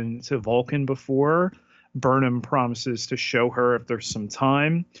having been to Vulcan before, Burnham promises to show her if there's some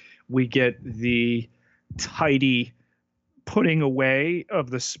time. We get the tidy putting away of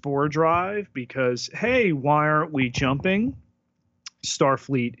the spore drive because, hey, why aren't we jumping?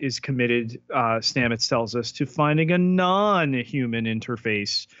 Starfleet is committed, Stamets tells us, to finding a non-human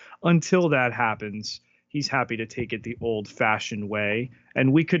interface. Until that happens, he's happy to take it the old-fashioned way.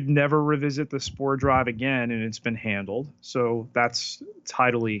 And we could never revisit the spore drive again, and it's been handled. So that's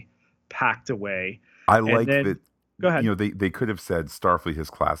tidily packed away. I like that. Go ahead. They could have said Starfleet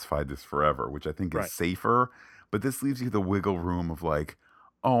has classified this forever, which I think is safer. But this leaves you the wiggle room of like,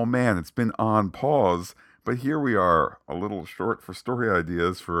 oh man, it's been on pause, but here we are, a little short for story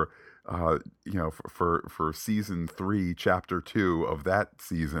ideas for, for season 3, chapter 2 of that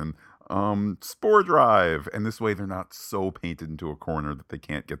season. Spore drive, and this way they're not so painted into a corner that they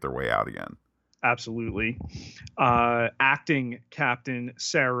can't get their way out again. Absolutely. Acting Captain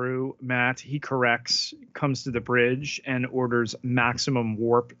Saru, Matt, he corrects, comes to the bridge and orders maximum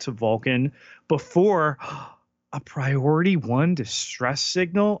warp to Vulcan before a priority 1 distress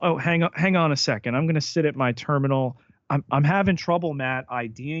signal. Oh, hang on a second. I'm going to sit at my terminal. I'm having trouble, Matt,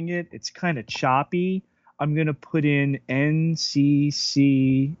 IDing it. It's kind of choppy. I'm going to put in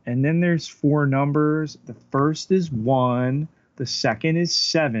NCC, and then there's 4 numbers. The first is 1. The second is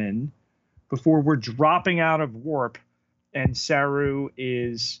 7. Before we're dropping out of warp, and Saru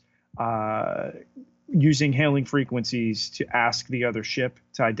is using hailing frequencies to ask the other ship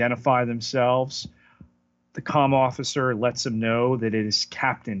to identify themselves. The comm officer lets him know that it is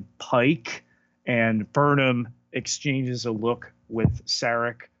Captain Pike, and Burnham exchanges a look with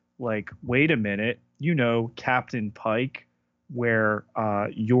Sarek like, wait a minute, Captain Pike, where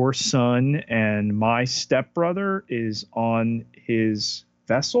your son and my stepbrother is on his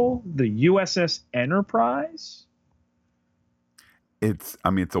vessel, the USS Enterprise? It's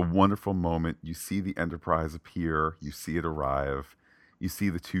a wonderful moment. You see the Enterprise appear, you see it arrive, you see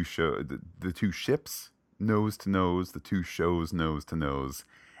the two ships nose to nose, the 2 shows nose to nose,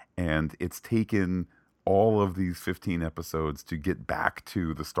 and it's taken all of these 15 episodes to get back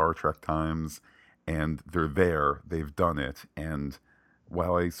to the Star Trek times, and they're there, they've done it. And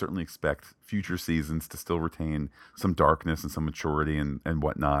while I certainly expect future seasons to still retain some darkness and some maturity and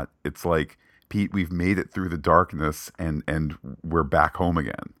whatnot, it's like, Pete, we've made it through the darkness and we're back home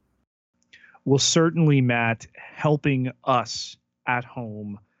again. Well, certainly, Matt, helping us at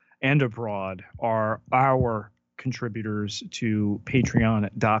home and abroad are our contributors to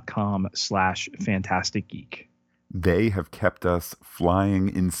patreon.com/fantasticgeek. They have kept us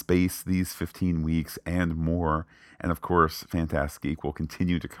flying in space these 15 weeks and more. And of course, Fantastic Geek will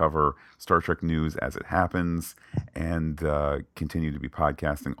continue to cover Star Trek news as it happens and continue to be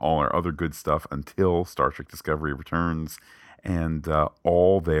podcasting all our other good stuff until Star Trek Discovery returns. And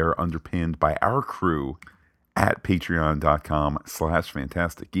all there underpinned by our crew at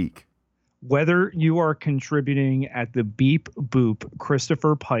patreon.com/fantasticgeek. Whether you are contributing at the beep boop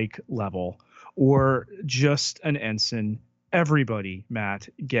Christopher Pike level or just an ensign, everybody, Matt,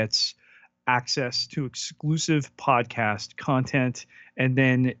 gets access to exclusive podcast content, and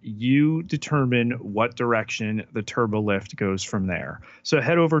then you determine what direction the turbo lift goes from there. So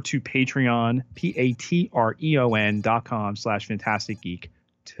head over to Patreon, patreon.com/fantasticgeek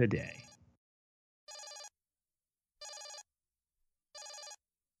today.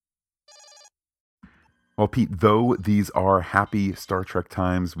 Well, Pete, though these are happy Star Trek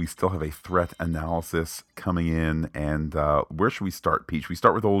times, we still have a threat analysis coming in. And where should we start, Pete? Should we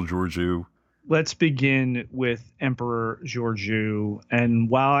start with old Georgiou? Let's begin with Emperor Georgiou. And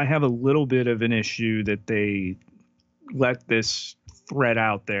while I have a little bit of an issue that they let this thread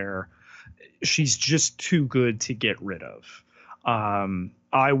out there, she's just too good to get rid of.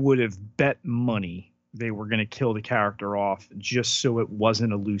 I would have bet money they were going to kill the character off just so it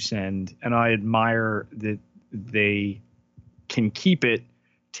wasn't a loose end. And I admire that they can keep it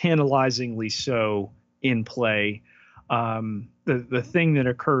tantalizingly so in play. The thing that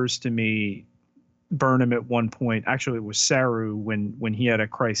occurs to me, Burnham at one point, actually it was Saru when he had a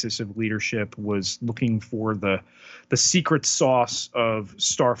crisis of leadership, was looking for the secret sauce of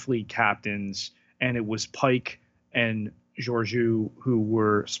Starfleet captains, and it was Pike and Georgiou who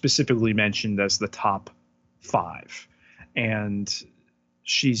were specifically mentioned as the top five. And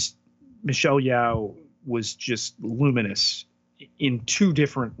she's Michelle Yeoh was just luminous in two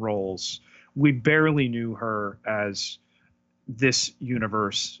different roles. We barely knew her as this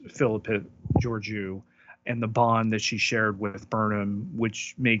universe, Philippa Georgiou, and the bond that she shared with Burnham,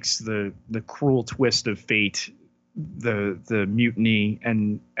 which makes the cruel twist of fate, the mutiny,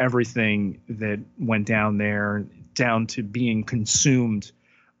 and everything that went down there, down to being consumed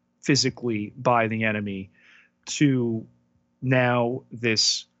physically by the enemy, to now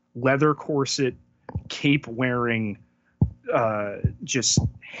this leather corset, cape wearing, just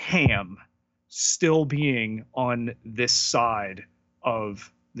ham, still being on this side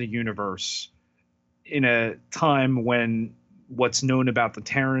of the universe in a time when what's known about the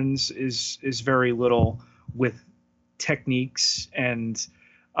Terrans is very little, with techniques and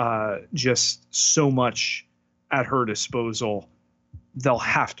just so much at her disposal. They'll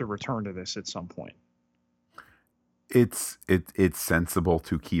have to return to this at some point. It's sensible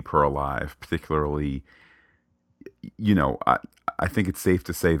to keep her alive, particularly, I think it's safe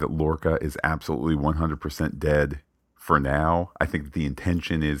to say that Lorca is absolutely 100% dead for now. I think that the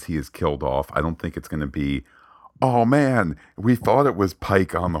intention is he is killed off. I don't think it's going to be, oh man, we thought it was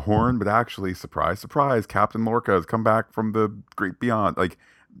Pike on the horn, but actually, surprise, surprise, Captain Lorca has come back from the great beyond. Like,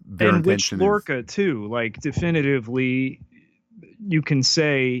 their And which intention is, Lorca too, like definitively you can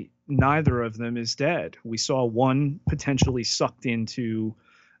say neither of them is dead. We saw one potentially sucked into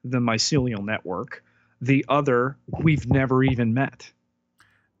the mycelial network. The other we've never even met.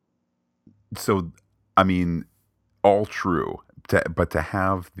 so, I mean, all true. But to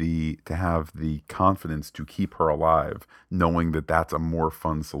have the confidence to keep her alive, knowing that that's a more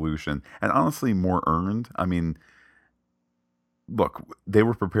fun solution and honestly more earned. I mean, look, they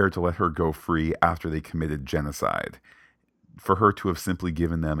were prepared to let her go free after they committed genocide. For her to have simply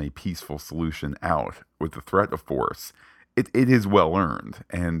given them a peaceful solution out with the threat of force, it is well earned.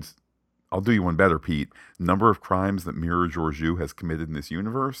 And I'll do you one better, Pete. Number of crimes that Mira Georgiou has committed in this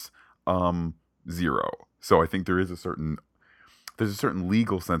universe, zero. So I think there's a certain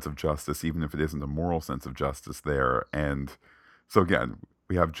legal sense of justice, even if it isn't a moral sense of justice there. And so again,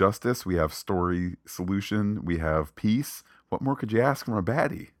 we have justice, we have story solution, we have peace. What more could you ask from a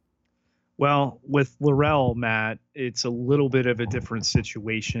baddie? Well, with Laurel, Matt, it's a little bit of a different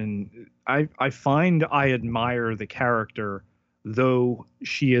situation. I find I admire the character, though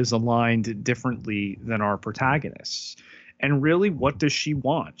she is aligned differently than our protagonists. And really, what does she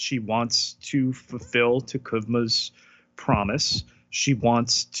want? She wants to fulfill Takuvma's promise. She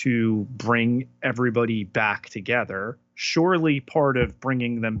wants to bring everybody back together. Surely, part of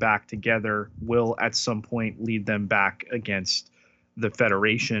bringing them back together will at some point lead them back against the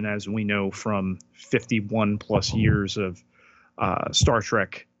Federation, as we know from 51 plus years of Star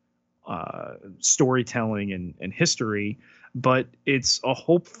Trek storytelling and history. But it's a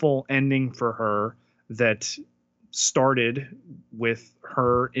hopeful ending for her that started with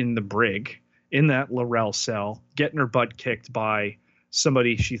her in the brig, in that Laurel cell, getting her butt kicked by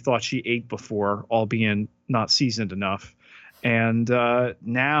somebody she thought she ate before, all being not seasoned enough. And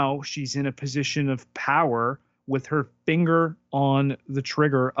now she's in a position of power with her finger on the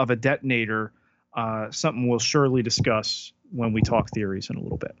trigger of a detonator, something we'll surely discuss when we talk theories in a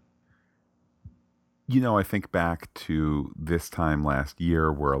little bit. I think back to this time last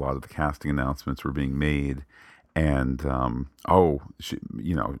year where a lot of the casting announcements were being made, and Mary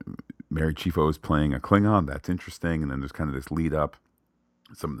Chieffo is playing a Klingon. That's interesting. And then there's kind of this lead up,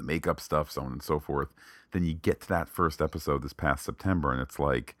 some of the makeup stuff, so on and so forth. Then you get to that first episode this past September, and it's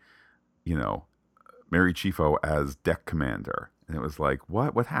like, Mary Chieffo as deck commander, and it was like,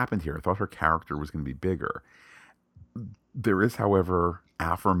 what happened here? I thought her character was going to be bigger. There is, however,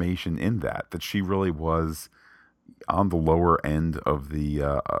 affirmation in that she really was on the lower end of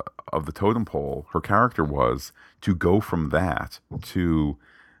the totem pole. Her character was to go from that to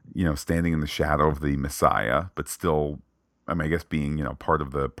standing in the shadow of the Messiah, but still I mean, I guess being, part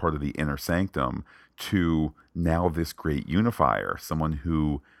of the inner sanctum, to now this great unifier, someone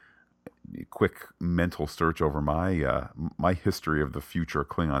who, quick mental search over my history of the future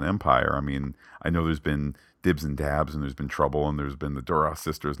Klingon Empire. I mean, I know there's been dibs and dabs, and there's been trouble, and there's been the Duras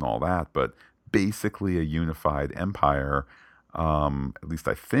sisters and all that, but basically a unified empire. At least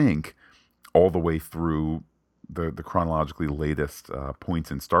I think, all the way through the chronologically latest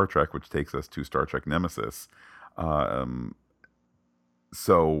points in Star Trek, which takes us to Star Trek Nemesis. Um,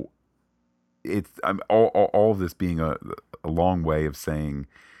 so all of this being a long way of saying,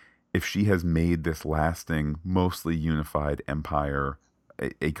 if she has made this lasting, mostly unified empire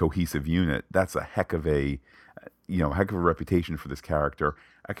a cohesive unit, that's a heck of a reputation for this character.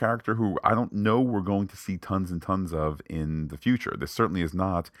 A character who I don't know we're going to see tons and tons of in the future. This certainly is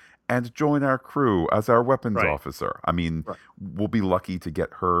not. And join our crew as our weapons Right. officer. I mean, Right. we'll be lucky to get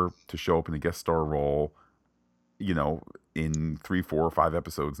her to show up in a guest star role, in 3, 4, or 5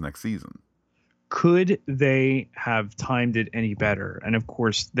 episodes next season. Could they have timed it any better? And of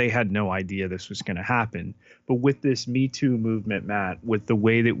course, they had no idea this was going to happen. But with this Me Too movement, Matt, with the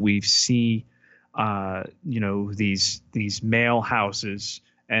way that we see, these male houses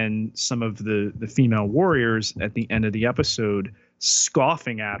and some of the female warriors at the end of the episode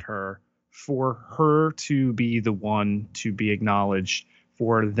scoffing at her, for her to be the one to be acknowledged,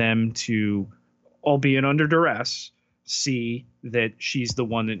 for them to, albeit under duress, see that she's the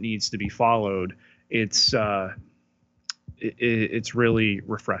one that needs to be followed. It's really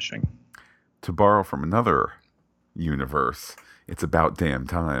refreshing. To borrow from another universe, it's about damn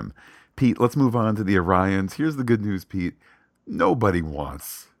time. Pete, let's move on to the Orions. Here's the good news, Pete. Nobody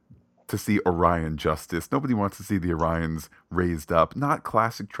wants to see Orion justice. Nobody wants to see the Orions raised up. Not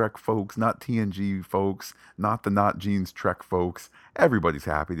classic Trek folks, not TNG folks, not the Not Genes Trek folks. Everybody's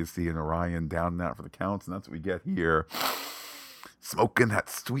happy to see an Orion down and out for the counts, and that's what we get here. Smoking that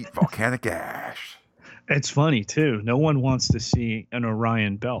sweet volcanic ash. It's funny too. No one wants to see an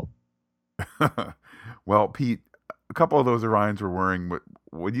Orion belt. Well, Pete, a couple of those Orions were wearing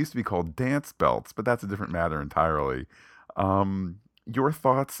what used to be called dance belts, but that's a different matter entirely. Your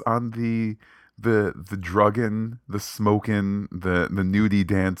thoughts on the drugging, the smoking, the nudie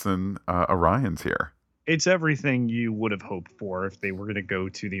dancing Orions here? It's everything you would have hoped for if they were going to go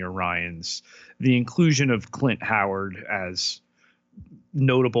to the Orions. The inclusion of Clint Howard as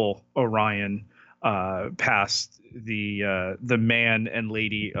notable Orion, past the man and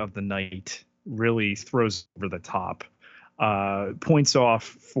lady of the night, really throws over the top. Points off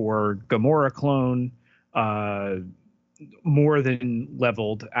for Gamora clone, more than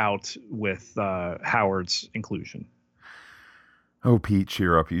leveled out with Howard's inclusion. Oh, Pete,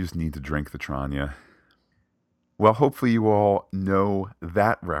 cheer up. You just need to drink the Tranya. Well, hopefully you all know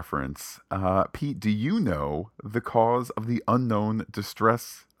that reference. Pete, do you know the cause of the unknown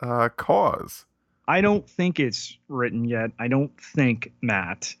distress cause? I don't think it's written yet. I don't think,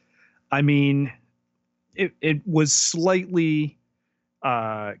 Matt. I mean, it was slightly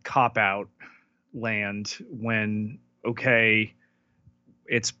cop out land when, okay,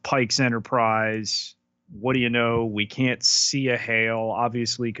 it's Pike's Enterprise. What do you know? We can't see a Hale,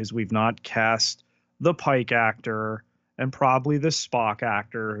 obviously, because we've not cast the Pike actor and probably the Spock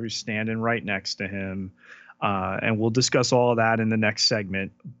actor who's standing right next to him. And we'll discuss all of that in the next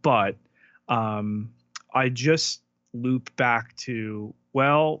segment. But I just loop back to,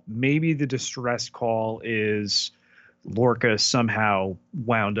 well, maybe the distress call is Lorca somehow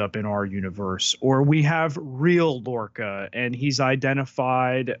wound up in our universe, or we have real Lorca and he's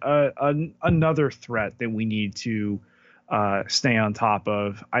identified another threat that we need to stay on top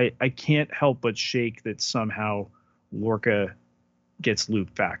of. I can't help but shake that somehow Lorca gets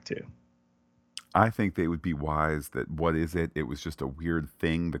looped back to. I think they would be wise that, what is it? It was just a weird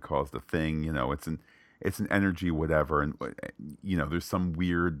thing that caused a thing. It's an energy, whatever. And, there's some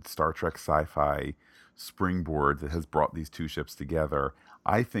weird Star Trek sci-fi springboard that has brought these two ships together.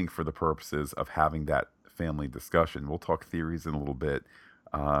 I think for the purposes of having that family discussion, we'll talk theories in a little bit,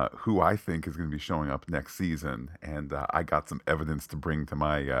 who I think is going to be showing up next season. And I got some evidence to bring to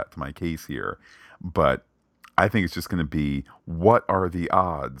my case here. But I think it's just going to be, what are the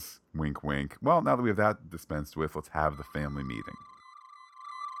odds? Wink, wink. Well, now that we have that dispensed with, let's have the family meeting.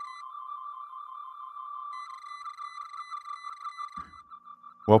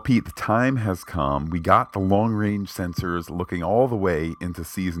 Well, Pete, the time has come. We got the long range sensors looking all the way into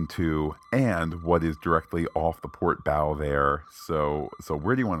season 2 and what is directly off the port bow there. So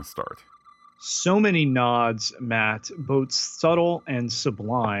where do you want to start? So many nods, Matt, both subtle and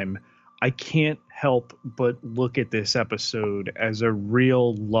sublime. I can't help but look at this episode as a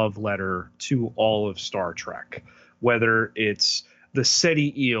real love letter to all of Star Trek. whether it's the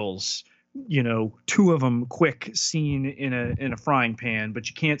Seti eels, two of them quick seen in a frying pan, but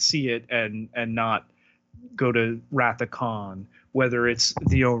you can't see it and not go to Wrath of Khan, whether it's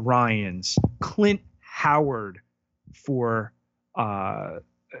the Orions, Clint Howard, for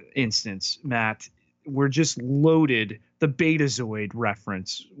instance, Matt. We're just loaded the Betazoid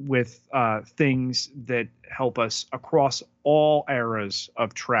reference with things that help us across all eras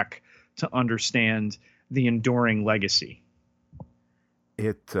of Trek to understand the enduring legacy.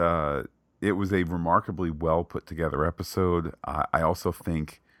 It was a remarkably well put together episode. I also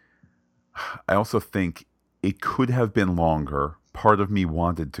think it could have been longer. Part of me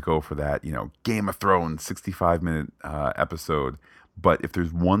wanted to go for that, Game of Thrones 65-minute episode. But if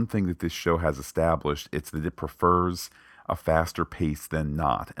there's one thing that this show has established, it's that it prefers a faster pace than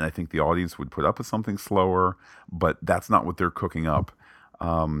not. And I think the audience would put up with something slower, but that's not what they're cooking up.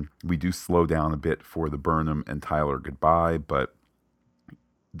 We do slow down a bit for the Burnham and Tyler goodbye, but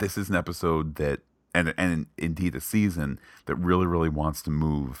this is an episode that, and indeed a season that really, really wants to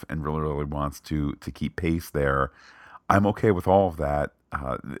move and really, really wants to keep pace there. I'm okay with all of that.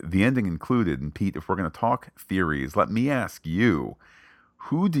 The ending included. And Pete, if we're going to talk theories, let me ask you,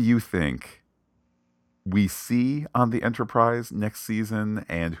 who do you think we see on the Enterprise next season,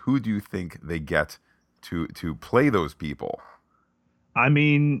 and who do you think they get to play those people? I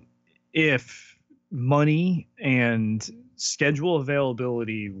mean, if money and schedule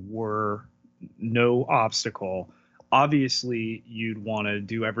availability were no obstacle, obviously you'd want to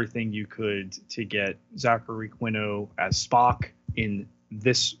do everything you could to get Zachary Quino as Spock in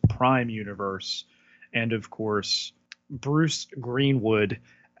this Prime universe, and of course Bruce Greenwood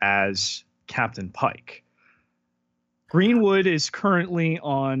as Captain Pike. Greenwood is currently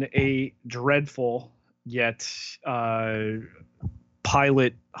on a dreadful yet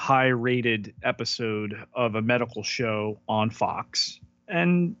pilot high rated episode of a medical show on Fox.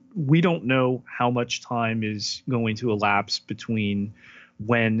 And we don't know how much time is going to elapse between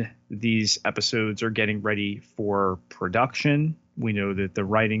when these episodes are getting ready for production. We know that the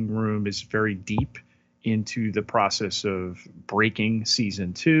writing room is very deep into the process of breaking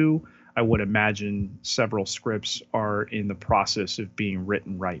season 2. I would imagine several scripts are in the process of being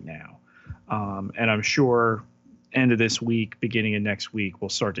written right now. And I'm sure end of this week, beginning of next week, we'll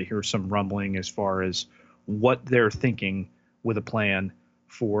start to hear some rumbling as far as what they're thinking with a plan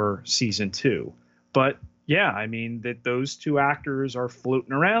for season 2. But yeah, I mean, that those two actors are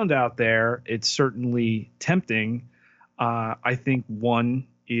floating around out there. It's certainly tempting. I think one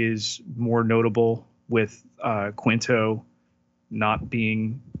is more notable with Quinto not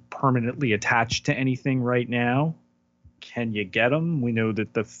being permanently attached to anything right now. Can you get him? We know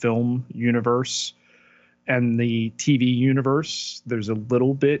that the film universe and the TV universe, there's a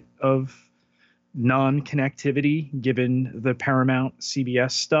little bit of non-connectivity given the Paramount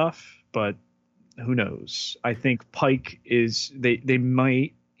CBS stuff, but who knows? I think Pike is, they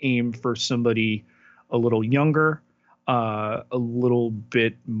might aim for somebody a little younger, a little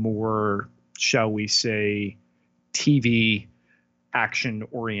bit more, shall we say, TV action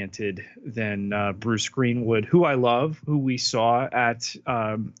oriented than Bruce Greenwood, who I love, who we saw at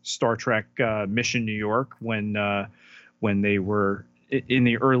Star Trek Mission New York when they were in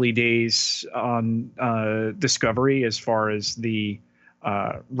the early days on Discovery, as far as the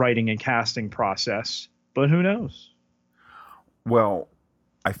writing and casting process. But who knows? Well,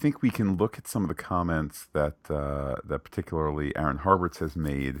 I think we can look at some of the comments that that particularly Aaron Harberts has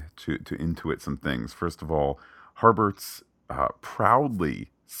made to intuit some things. First of all, Harberts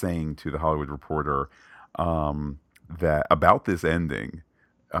proudly saying to the Hollywood Reporter that about this ending,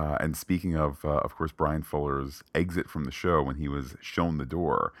 and speaking of course, Brian Fuller's exit from the show when he was shown the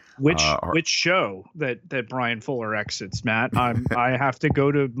door. Which show that Brian Fuller exits, Matt? I have to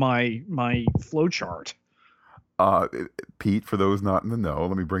go to my flow chart. Pete, for those not in the know,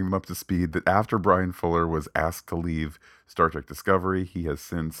 let me bring them up to speed. That after Brian Fuller was asked to leave Star Trek Discovery, he has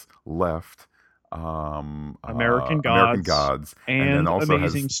since left American Gods, and then also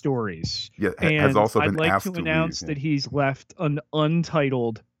Amazing Stories. Yeah, and has also been I'd like asked to to announce leave. that he's left an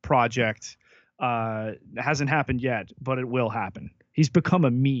untitled project. It hasn't happened yet, but it will happen. He's become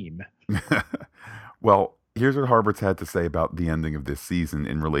a meme. Well, here's what Harberts had to say about the ending of this season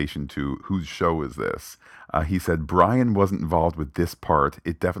in relation to whose show is this. He said, Brian wasn't involved with this part.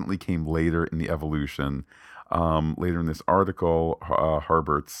 It definitely came later in the evolution. Later in this article,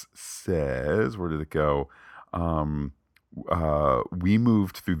 Harberts says, where did it go? We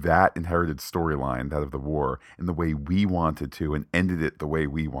moved through that inherited storyline, that of the war, in the way we wanted to, and ended it the way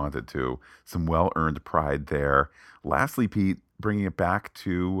we wanted to. Some well-earned pride there. Lastly, Pete, bringing it back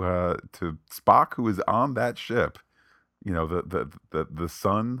to Spock, who is on that ship. the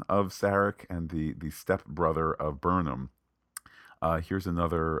son of Sarek and the stepbrother of Burnham. Here's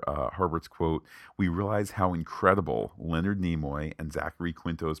another Herbert's quote. We realize how incredible Leonard Nimoy and Zachary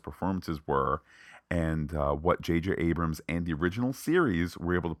Quinto's performances were, and what J.J. Abrams and the original series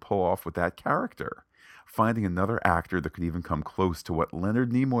were able to pull off with that character. Finding another actor that could even come close to what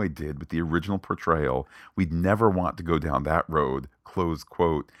Leonard Nimoy did with the original portrayal, we'd never want to go down that road. Close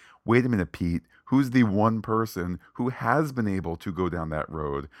quote. Wait a minute, Pete. Who's the one person who has been able to go down that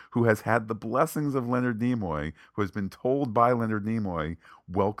road, who has had the blessings of Leonard Nimoy, who has been told by Leonard Nimoy,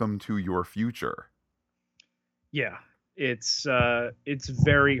 welcome to your future? Yeah, it's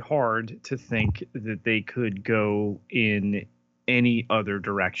very hard to think that they could go in any other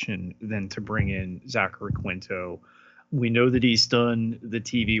direction than to bring in Zachary Quinto. We know that he's done the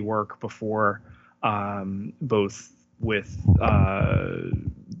TV work before, both with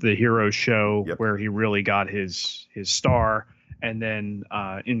the Hero Show, Yep. where he really got his star, and then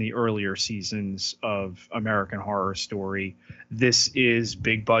in the earlier seasons of American Horror Story. This is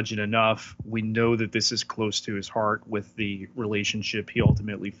big budget enough. We know that this is close to his heart with the relationship he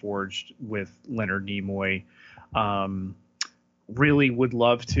ultimately forged with Leonard Nimoy. Really would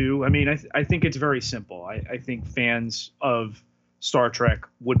love to. I mean, I think it's very simple. I think fans of Star Trek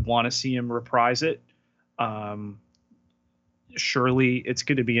would want to see him reprise it. Surely it's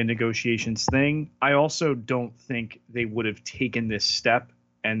going to be a negotiations thing. I also don't think they would have taken this step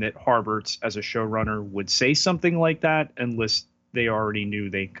and that Harberts as a showrunner would say something like that unless they already knew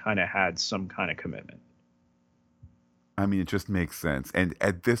they kind of had some kind of commitment. I mean, it just makes sense. And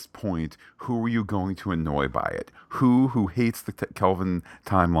at this point, who are you going to annoy by it? Who hates the Kelvin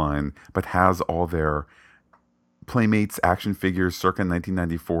timeline but has all their Playmates action figures circa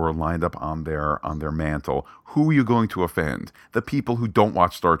 1994 lined up on their mantle? Who are you going to offend? The people who don't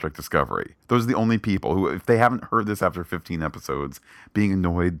watch Star Trek Discovery. Those are the only people who, if they haven't heard this after 15 episodes, being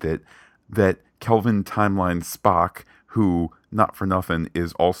annoyed that Kelvin timeline Spock, who, not for nothing,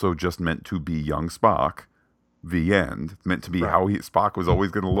 is also just meant to be young Spock. The end. Meant to be Right. how Spock was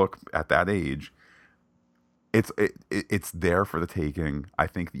always going to look at that age. It's there for the taking. I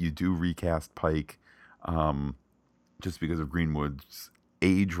think that you do recast Pike. Just because of Greenwood's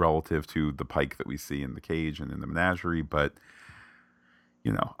age relative to the Pike that we see in the Cage and in the Menagerie. But,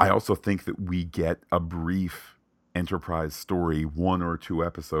 I also think that we get a brief Enterprise story, 1 or 2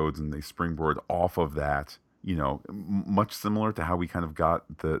 episodes, and they springboard off of that, much similar to how we kind of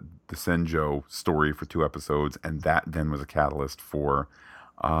got the Senjo story for 2 episodes, and that then was a catalyst for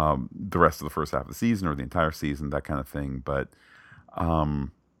the rest of the first half of the season or the entire season, that kind of thing. But,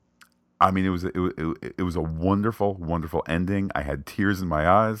 I mean, it was a wonderful, wonderful ending. I had tears in my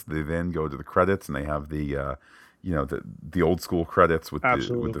eyes. They then go to the credits, and they have the old school credits with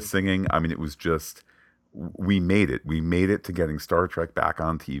Absolutely. the singing. I mean, it was just, we made it. We made it to getting Star Trek back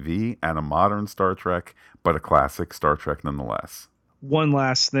on TV, and a modern Star Trek, but a classic Star Trek nonetheless. One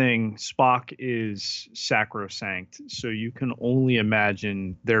last thing, Spock is sacrosanct, so you can only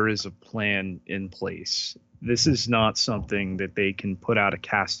imagine there is a plan in place. This is not something that they can put out a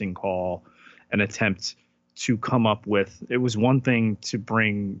casting call and attempt to come up with. It was one thing to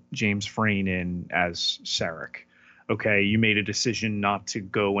bring James Frain in as Sarek. Okay, you made a decision not to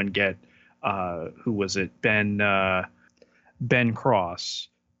go and get who was it? Ben Cross.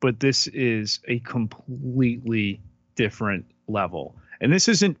 But this is a completely different level. And this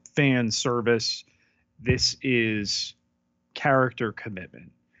isn't fan service. This is character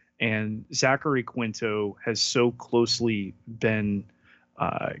commitment. And Zachary Quinto has so closely been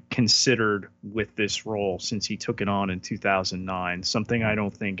considered with this role since he took it on in 2009, something I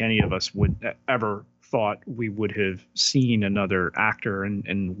don't think any of us would ever thought we would have seen another actor.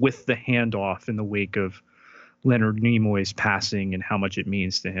 And with the handoff in the wake of Leonard Nimoy's passing and how much it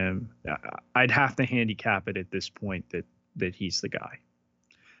means to him, I'd have to handicap it at this point that he's the guy.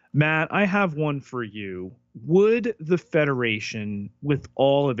 Matt, I have one for you. Would the Federation, with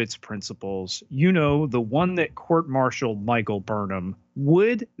all of its principles, the one that court-martialed Michael Burnham,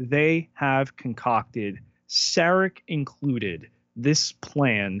 would they have concocted, Sarek included, this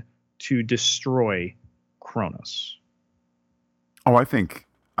plan to destroy Kronos? Oh, I think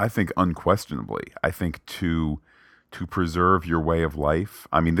unquestionably. I think to preserve your way of life.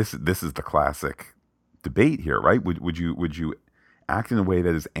 I mean, this is the classic debate here, right? Would you act in a way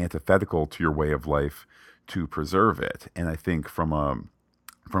that is antithetical to your way of life to preserve it? And I think from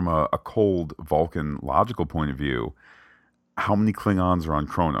a cold Vulcan logical point of view, how many Klingons are on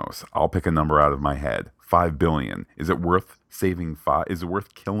Kronos? I'll pick a number out of my head. 5 billion. Is it worth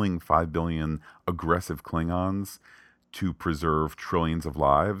killing 5 billion aggressive Klingons to preserve trillions of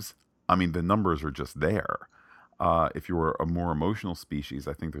lives? I mean, the numbers are just there. If you're a more emotional species,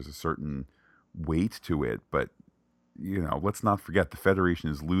 I think there's a certain weight to it. But let's not forget the Federation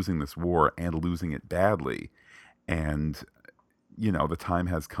is losing this war and losing it badly, and the time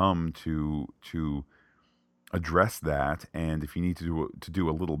has come to address that. And if you need to do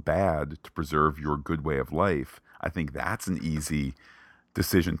a little bad to preserve your good way of life, I think that's an easy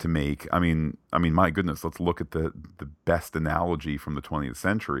decision to make. I mean, my goodness, let's look at the best analogy from the 20th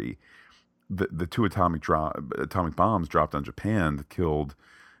century. The two atomic bombs dropped on Japan that killed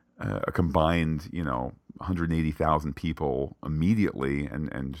a combined 180,000 people immediately,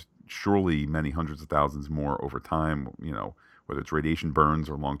 and surely many hundreds of thousands more over time. Whether it's radiation burns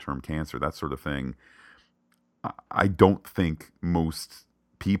or long-term cancer, that sort of thing. I don't think most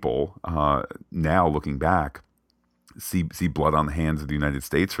people now looking back see blood on the hands of the United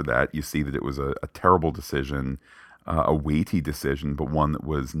States for that. You see that it was a terrible decision, a weighty decision, but one that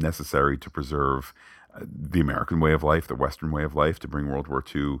was necessary to preserve the American way of life, the Western way of life, to bring World War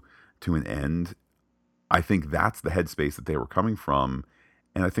II to an end. I think that's the headspace that they were coming from,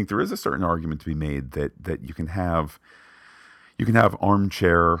 and I think there is a certain argument to be made that you can have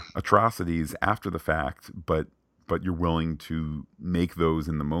armchair atrocities after the fact, but you're willing to make those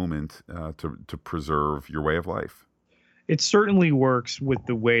in the moment to preserve your way of life. It certainly works with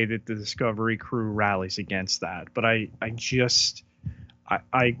the way that the Discovery crew rallies against that. But I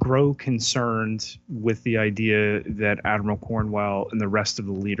grow concerned with the idea that Admiral Cornwell and the rest of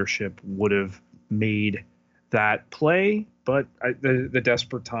the leadership would have made that play. But the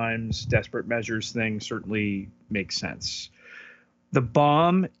desperate times, desperate measures thing certainly makes sense. The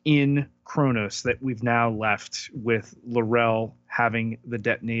bomb in Kronos that we've now left with L'Rell having the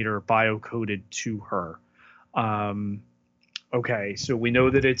detonator biocoded to her. Okay, so we know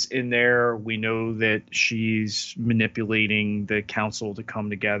that it's in there. We know that she's manipulating the council to come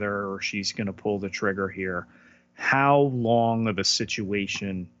together, or she's going to pull the trigger here. How long of a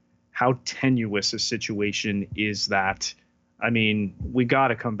situation, how tenuous a situation is that? I mean, we got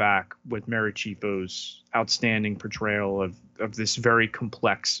to come back with Mary Chieffo's outstanding portrayal of this very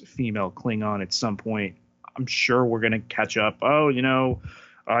complex female Klingon at some point. I'm sure we're going to catch up. Oh,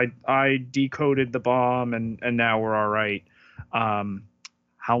 I decoded the bomb and now we're all right.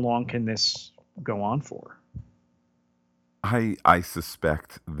 How long can this go on for? I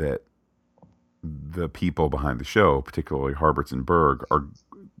suspect that the people behind the show, particularly Harberts and Berg,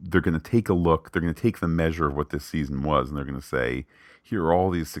 they're going to take a look. They're going to take the measure of what this season was, and they're going to say, "Here are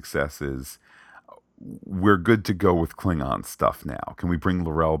all these successes. We're good to go with Klingon stuff now. Can we bring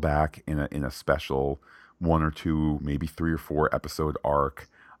L'Rell back in a special one or two, maybe 3 or 4 episode arc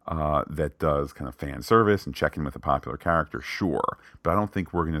that does kind of fan service and check in with a popular character? Sure, but I don't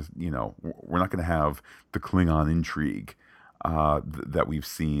think we're going to, we're not going to have the Klingon intrigue that we've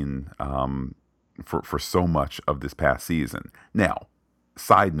seen for so much of this past season. Now,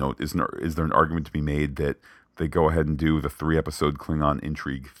 side note, is there an argument to be made that they go ahead and do the 3 episode Klingon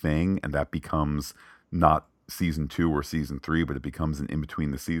intrigue thing, and that becomes not season 2 or season 3, but it becomes an in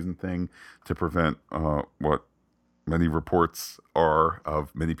between the season thing to prevent what many reports are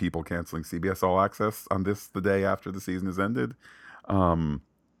of many people canceling CBS All Access on the day after the season has ended?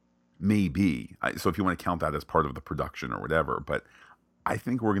 Maybe. So if you want to count that as part of the production or whatever, but I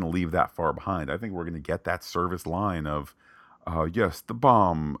think we're going to leave that far behind. I think we're going to get that service line of, yes, the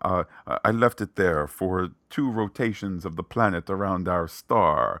bomb. I left it there for 2 rotations of the planet around our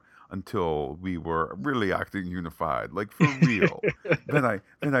star until we were really acting unified, like for real. then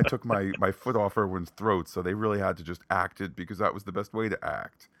I took my foot off everyone's throat, so they really had to just act it because that was the best way to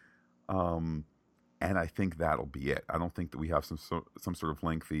act. And I think that'll be it. I don't think that we have some sort of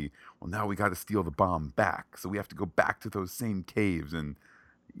lengthy, well, now we got to steal the bomb back, so we have to go back to those same caves and,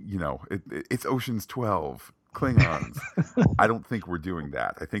 it's Ocean's 12. Klingons. I don't think we're doing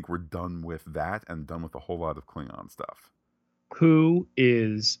that. I think we're done with that and done with a whole lot of Klingon stuff. Who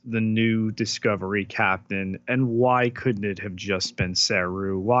is the new Discovery captain, and why couldn't it have just been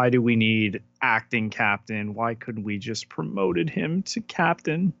Saru? Why do we need acting captain? Why couldn't we just promoted him to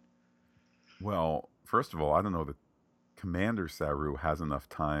captain? Well, first of all, I don't know that Commander Saru has enough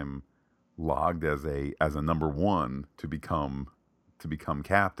time logged as a number 1 to become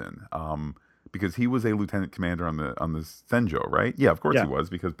captain. Because he was a lieutenant commander on the Senjo, right? Yeah, of course he was,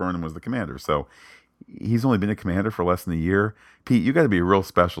 because Burnham was the commander. So he's only been a commander for less than a year. Pete, you got to be real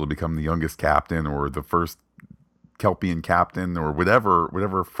special to become the youngest captain or the first Kelpian captain or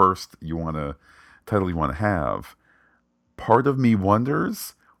whatever first title you want to have. Part of me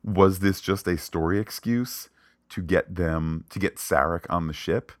wonders, was this just a story excuse to get Sarek on the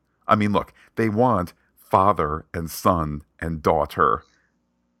ship? I mean, look, they want father and son and daughter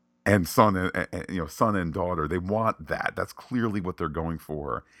and son and son and daughter, they want that. That's clearly what they're going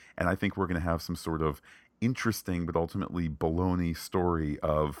for. And I think we're going to have some sort of interesting but ultimately baloney story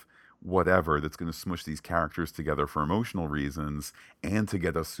of whatever that's going to smush these characters together for emotional reasons and to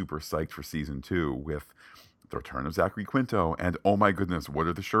get us super psyched for season 2 with the return of Zachary Quinto. And oh my goodness, what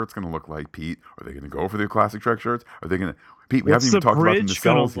are the shirts going to look like, Pete? Are they going to go for the classic Trek shirts? Are they going to, Pete, we haven't What's even the talked about the bridge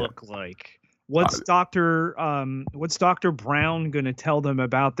gonna nacelles yet. look like? What's Dr. Brown gonna tell them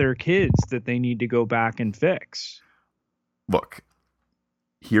about their kids that they need to go back and fix? Look,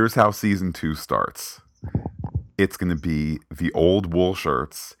 here's how season 2 starts. It's going to be the old wool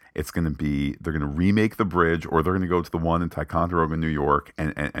shirts. It's going to be, they're going to remake the bridge, or they're going to go to the one in Ticonderoga, New York,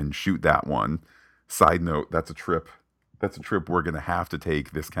 and shoot that one. Side note, that's a trip. That's a trip we're going to have to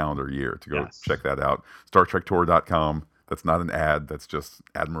take this calendar year to go check that out. StarTrekTour.com. That's not an ad. That's just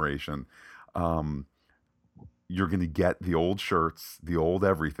admiration. You're going to get the old shirts, the old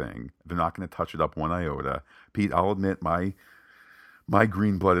everything. They're not going to touch it up one iota. Pete, I'll admit my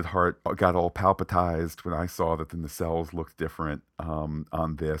green-blooded heart got all palpitized when I saw that the nacelles looked different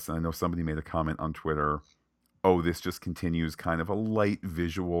on this. And I know somebody made a comment on Twitter, oh, this just continues kind of a light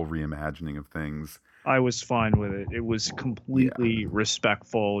visual reimagining of things. I was fine with it. It was completely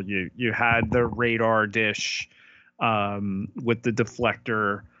respectful. You had the radar dish with the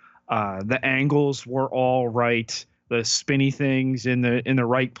deflector. The angles were all right. The spinny things in the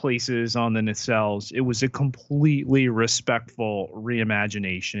right places on the nacelles. It was a completely respectful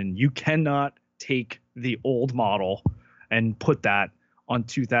reimagination. You cannot take the old model and put that on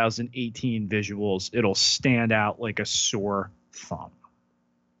 2018 visuals. It'll stand out like a sore thumb.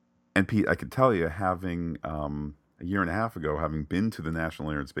 And Pete, I could tell you, having a year and a half ago, having been to the National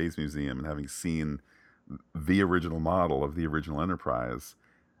Air and Space Museum and having seen the original model of the original Enterprise,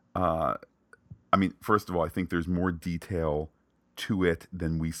 I mean, first of all, I think there's more detail to it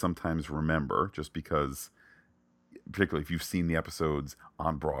than we sometimes remember, just because, particularly if you've seen the episodes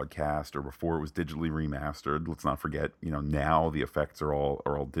on broadcast or before it was digitally remastered. Let's not forget, now the effects are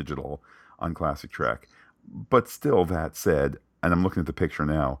all digital on Classic Trek. But still, that said, and I'm looking at the picture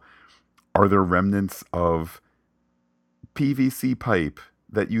now, are there remnants of PVC pipe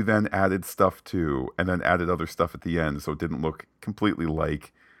that you then added stuff to and then added other stuff at the end so it didn't look completely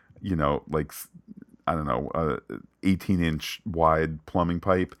like, like, I don't know, 18-inch wide plumbing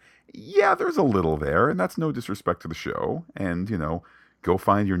pipe? Yeah, there's a little there, and that's no disrespect to the show. And, go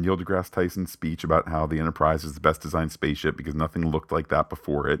find your Neil deGrasse Tyson speech about how the Enterprise is the best designed spaceship because nothing looked like that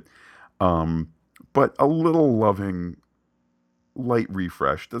before it. But a little loving light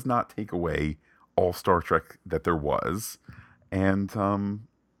refresh does not take away all Star Trek that there was. And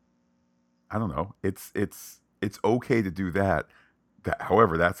I don't know. It's okay to do that.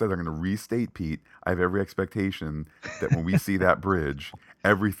 However, that said, I'm going to restate, Pete, I have every expectation that when we see that bridge,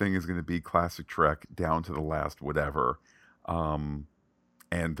 everything is going to be Classic Trek down to the last whatever. And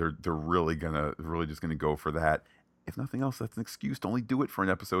they're really just going to go for that. If nothing else, that's an excuse to only do it for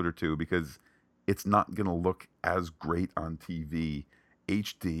an episode or two, because it's not going to look as great on TV,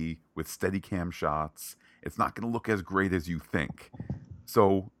 HD with Steadicam shots. It's not going to look as great as you think.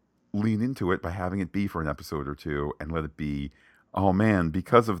 So lean into it by having it be for an episode or two and let it be, oh man,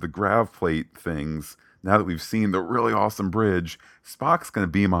 because of the grav plate things, now that we've seen the really awesome bridge, Spock's going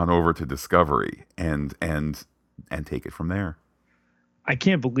to beam on over to Discovery and take it from there. I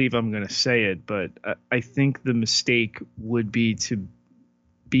can't believe I'm going to say it, but I think the mistake would be to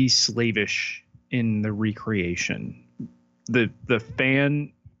be slavish in the recreation. The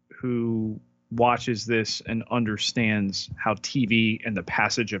fan who watches this and understands how TV and the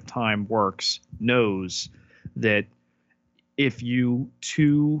passage of time works knows that if you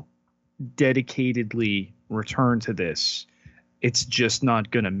too dedicatedly return to this, it's just not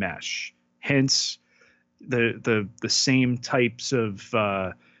going to mesh. Hence the same types of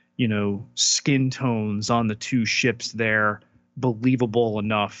skin tones on the two ships there, believable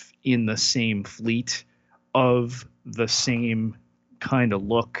enough in the same fleet, of the same kind of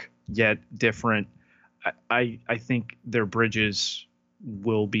look yet different. I think their bridges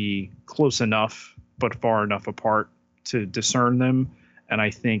will be close enough but far enough apart to discern them, and I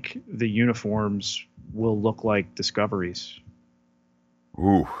think the uniforms will look like Discoveries.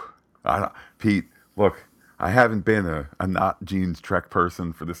 Ooh, Pete, look, I haven't been a not Gene's Trek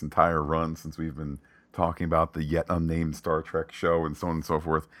person for this entire run since we've been talking about the yet unnamed Star Trek show and so on and so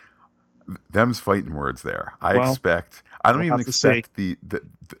forth. Them's fighting words there. I don't even expect the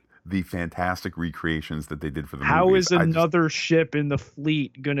fantastic recreations that they did for the movies. How is another ship in the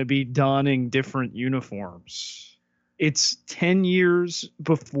fleet going to be donning different uniforms? It's 10 years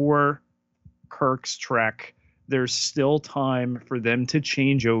before Kirk's Trek. there's still time for them to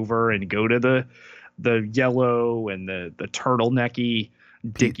change over and go to the yellow and the turtlenecky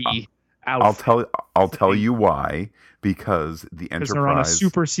Pete, dicky I'll outfit tell I'll tell you why. Because the because they're on a Enterprise.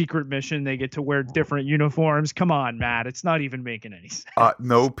 super secret mission. They get to wear different uniforms. Come on, Matt. It's not even making any sense.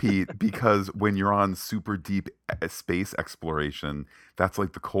 No, Pete, because when you're on super deep space exploration, that's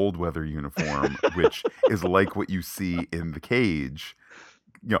like the cold weather uniform, which is like what you see in the cage.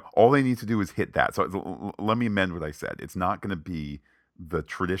 All they need to do is hit that. So let me amend what I said. It's not going to be the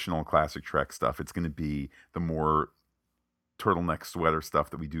traditional classic Trek stuff. It's going to be the more turtleneck sweater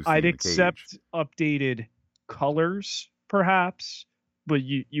stuff that we do see I'd in the cage. accept updated colors, perhaps, but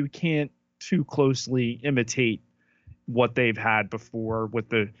you can't too closely imitate what they've had before with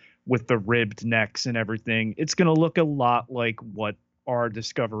the ribbed necks and everything. It's going to look a lot like what our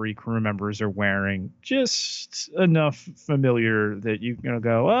Discovery crew members are wearing, just enough familiar that you're going to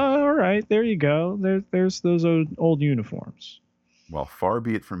go, oh, all right, there you go. There's those old uniforms. Well, far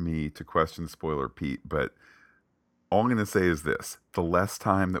be it from me to question spoiler Pete, but all I'm going to say is this. The less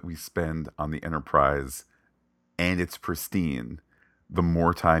time that we spend on the Enterprise and it's pristine, the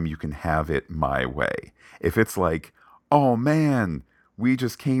more time you can have it my way. If it's like, oh man, we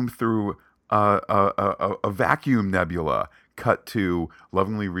just came through a vacuum nebula, cut to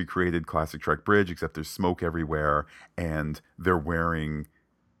lovingly recreated classic Trek bridge, except there's smoke everywhere, and they're wearing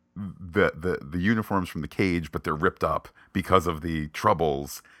the uniforms from the cage, but they're ripped up because of the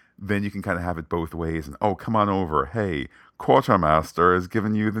troubles. Then you can kind of have it both ways. And oh, come on over. Hey, Quartermaster has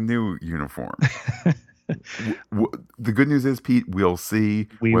given you the new uniform. The good news is, Pete, we'll see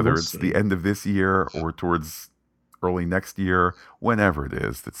whether it's the end of this year or towards early next year, whenever it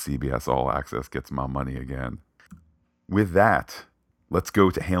is that CBS All Access gets my money again. With that, let's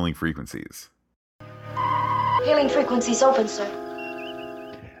go to hailing frequencies. Hailing frequencies open, sir.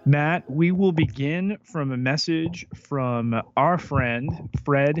 Matt, we will begin from a message from our friend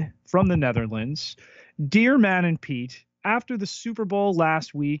Fred from the Netherlands. Dear Matt and Pete, after the Super Bowl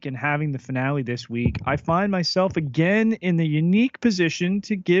last week and having the finale this week, I find myself again in the unique position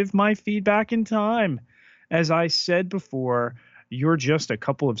to give my feedback in time. As I said before, you're just a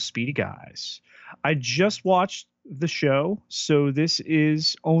couple of speedy guys. I just watched the show, so this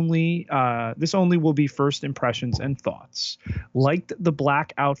only will be first impressions and thoughts. Liked the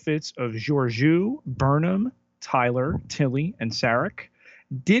black outfits of Georgiou, Burnham, Tyler, Tilly, and Sarek.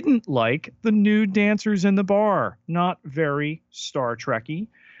 Didn't like the nude dancers in the bar. Not very Star Trekky.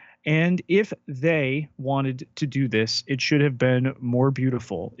 And if they wanted to do this, it should have been more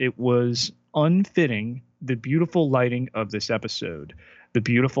beautiful. It was unfitting the beautiful lighting of this episode. The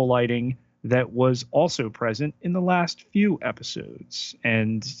beautiful lighting that was also present in the last few episodes.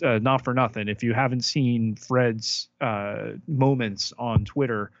 And not for nothing, if you haven't seen Fred's moments on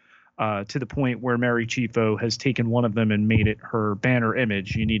Twitter, to the point where Mary Chieffo has taken one of them and made it her banner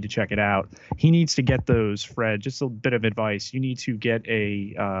image, you need to check it out. He needs to get those, Fred. Just a bit of advice. You need to get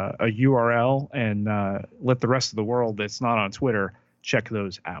a URL and let the rest of the world that's not on Twitter check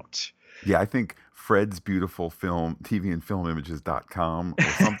those out. Yeah, I think Fred's Beautiful Film, TV and Film Images.com or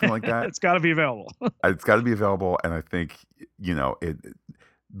something like that. It's got to be available. It's got to be available. And I think,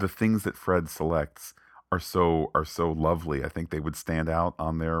 the things that Fred selects are so lovely. I think they would stand out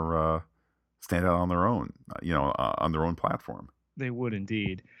on their own, on their own platform. They would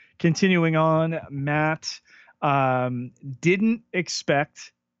indeed. Continuing on, Matt didn't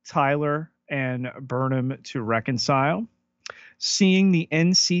expect Tyler and Burnham to reconcile. Seeing the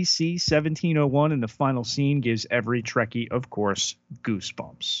NCC 1701 in the final scene gives every Trekkie, of course,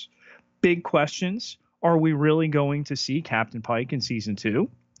 goosebumps. Big questions. Are we really going to see Captain Pike in season 2?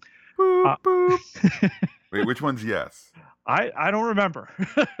 Boop, boop. Wait, which one's yes? I don't remember.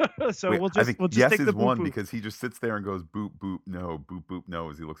 So we'll just yes take is the boop, one boop. Because he just sits there and goes boop boop no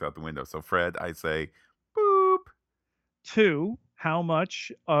as he looks out the window. So Fred, I say boop. 2, how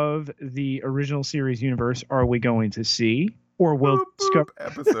much of the original series universe are we going to see? Or will boop,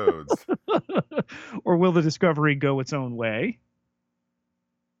 episodes? Or will the Discovery go its own way?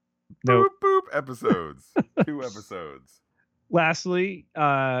 Boop boop episodes. 2 episodes. Lastly,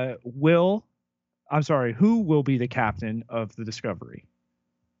 who will be the captain of the Discovery?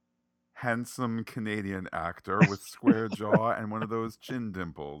 Handsome Canadian actor with square jaw and one of those chin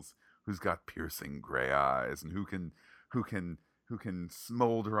dimples, who's got piercing gray eyes and who can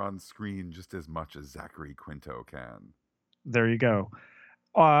smolder on screen just as much as Zachary Quinto can. There you go.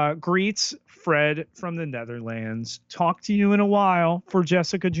 Greets Fred from the Netherlands. Talk to you in a while for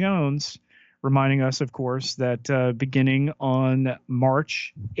Jessica Jones. reminding us, of course, that beginning on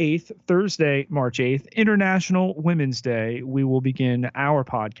March 8th, Thursday, March 8th, International Women's Day, we will begin our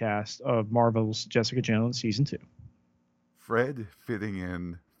podcast of Marvel's Jessica Jones Season 2. Fred fitting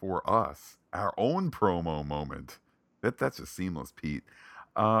in for us, our own promo moment. That's just seamless, Pete.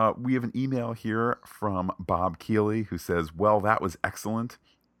 We have an email here from Bob Keeley who says, well, that was excellent.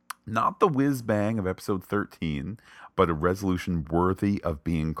 Not the whiz bang of episode 13, but a resolution worthy of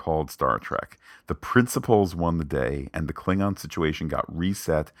being called Star Trek. The principles won the day, and the Klingon situation got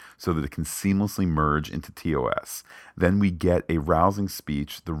reset so that it can seamlessly merge into TOS. Then we get a rousing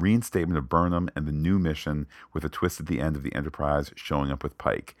speech, the reinstatement of Burnham, and the new mission with a twist at the end of the Enterprise showing up with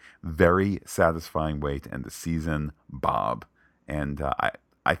Pike. Very satisfying way to end the season, Bob. And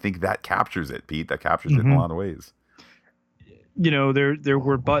I think that captures it, Pete. That captures it in a lot of ways. There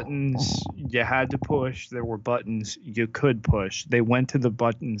were buttons you had to push. There were buttons you could push. They went to the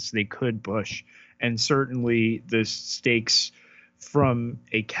buttons they could push. And certainly the stakes from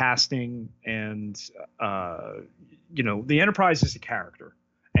a casting and, the Enterprise is a character.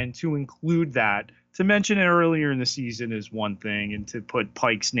 And to include that, to mention it earlier in the season is one thing. And to put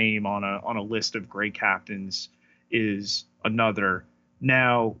Pike's name on a list of great captains is another.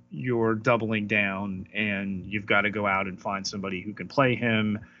 Now you're doubling down and you've got to go out and find somebody who can play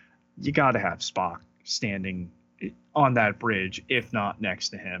him. You got to have Spock standing on that bridge, if not next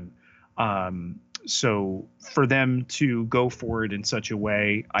to him. So for them to go for it in such a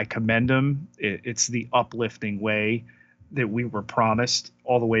way, I commend them. It's the uplifting way that we were promised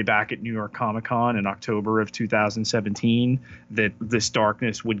all the way back at New York Comic Con in October of 2017, that this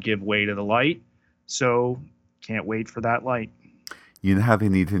darkness would give way to the light. So can't wait for that light. You know how they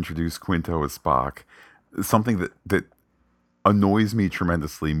need to introduce Quinto as Spock? Something that annoys me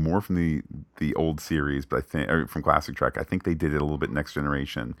tremendously, more from the old series, but I think, or from Classic Trek. I think they did it a little bit Next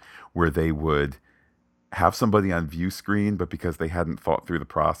Generation, where they would have somebody on view screen, but because they hadn't thought through the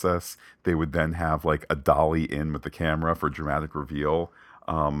process, they would then have like a dolly in with the camera for dramatic reveal,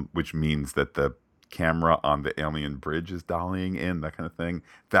 which means that the camera on the alien bridge is dollying in, that kind of thing.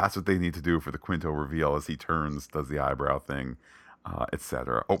 That's what they need to do for the Quinto reveal as he turns, does the eyebrow thing.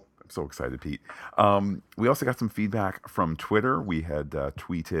 Etc. Oh, I'm so excited, Pete. We also got some feedback from Twitter. We had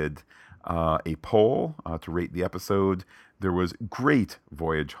tweeted a poll to rate the episode. There was great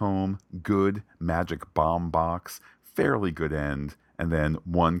voyage home, good magic bomb box, fairly good end, and then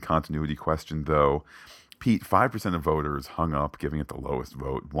one continuity question, though. Pete, 5% of voters hung up, giving it the lowest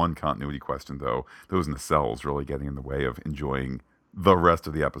vote. One continuity question, though. Those nacelles really getting in the way of enjoying the rest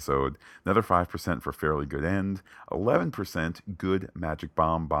of the episode. Another 5% for fairly good end, 11% good magic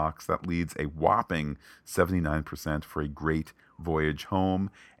bomb box. That leads a whopping 79% for a great voyage home.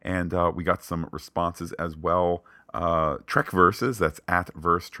 And we got some responses as well. Trek Versus, that's at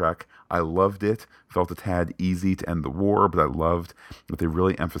Verse Trek. I loved it. Felt a tad easy to end the war, but I loved that they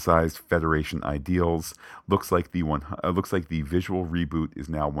really emphasized Federation ideals. Looks like the visual reboot is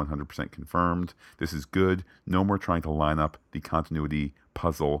now 100% confirmed. This is good. No more trying to line up the continuity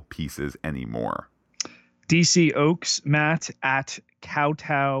puzzle pieces anymore. DC Oaks, Matt at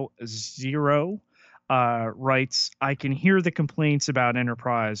Kowtow0 writes, I can hear the complaints about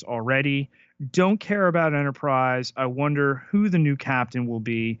Enterprise already. Don't care about Enterprise. I wonder who the new captain will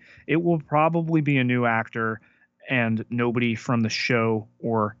be. It will probably be a new actor and nobody from the show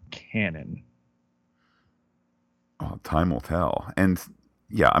or canon. Well, time will tell. And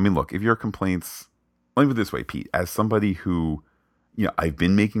yeah, I mean, look, if your complaints, let me put it this way, Pete, as somebody who, I've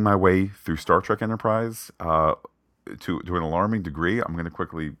been making my way through Star Trek Enterprise to an alarming degree. I'm going to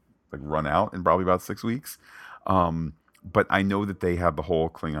quickly run out in probably about 6 weeks. But I know that they have the whole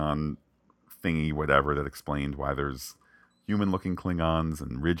Klingon thingy, whatever, that explained why there's human-looking Klingons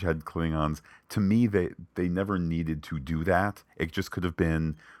and Ridgehead Klingons. To me, they never needed to do that. It just could have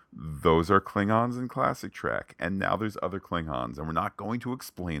been, those are Klingons in Classic Trek, and now there's other Klingons, and we're not going to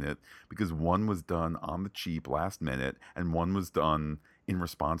explain it because one was done on the cheap last minute, and one was done in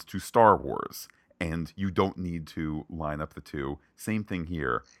response to Star Wars, and you don't need to line up the two. Same thing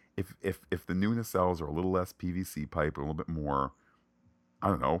here. If the new nacelles are a little less PVC pipe, a little bit more, I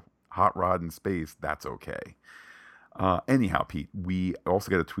don't know, hot rod in space, that's okay. Anyhow, Pete, we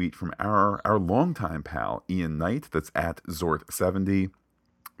also got a tweet from our longtime pal, Ian Knight, that's at Zort70.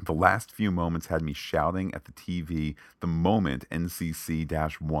 The last few moments had me shouting at the TV the moment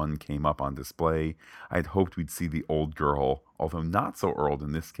NCC-1 came up on display. I had hoped we'd see the old girl, although not so old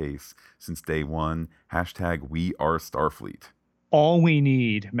in this case, since day one. #We are Starfleet. All we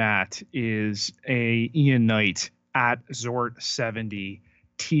need, Matt, is a Ian Knight at Zort70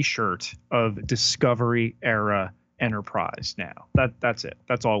 t-shirt of Discovery era Enterprise now. That's it.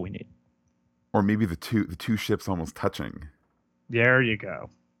 That's all we need. Or maybe the two ships almost touching. There you go.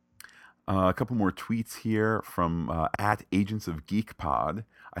 A couple more tweets here from at Agents of Geek Pod.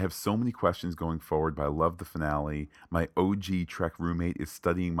 I have so many questions going forward, but I love the finale. My OG Trek roommate is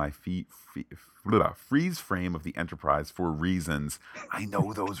studying my freeze frame of the Enterprise for reasons. I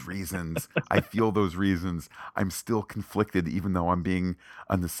know those reasons. I feel those reasons. I'm still conflicted, even though I'm being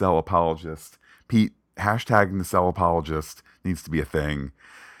a nacelle apologist. Pete, hashtag nacelle apologist needs to be a thing.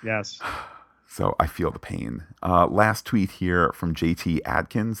 Yes. So I feel the pain. Last tweet here from JT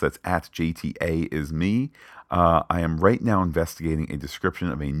Adkins. That's at JTA is me. I am right now investigating a description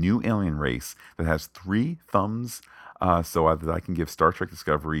of a new alien race that has 3 thumbs, so that I can give Star Trek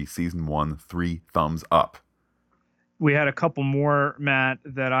Discovery Season 1 3 thumbs up. We had a couple more, Matt,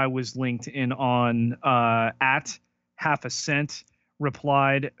 that I was linked in on. At Half a Cent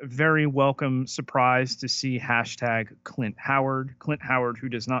replied, very welcome surprise to see hashtag Clint Howard. Clint Howard, who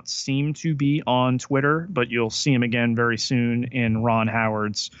does not seem to be on Twitter, but you'll see him again very soon in Ron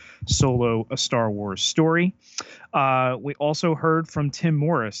Howard's Solo: A Star Wars Story. We also heard from Tim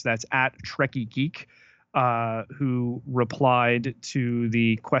Morris, that's at Trekkie Geek, who replied to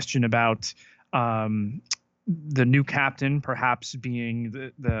the question about the new captain perhaps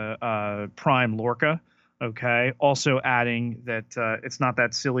being the Prime Lorca. Okay. Also adding that it's not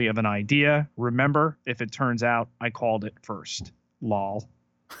that silly of an idea. Remember, if it turns out I called it first. Lol.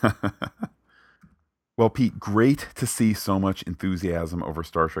 Well, Pete, great to see so much enthusiasm over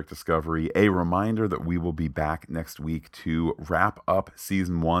Star Trek Discovery. A reminder that we will be back next week to wrap up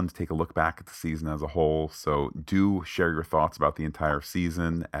Season 1, to take a look back at the season as a whole. So do share your thoughts about the entire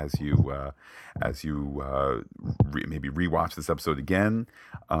season as you maybe rewatch this episode again.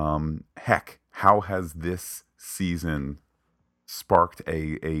 Heck, how has this season sparked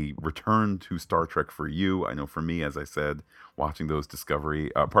a return to Star Trek for you? I know for me, as I said, watching those those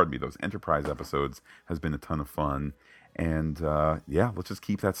Enterprise episodes has been a ton of fun. And let's just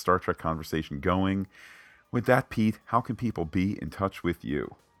keep that Star Trek conversation going. With that, Pete, how can people be in touch with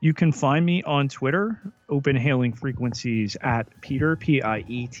you? You can find me on Twitter, open hailing frequencies at Peter,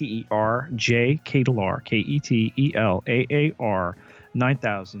 Pieter J Ketelaar, Ketelaar,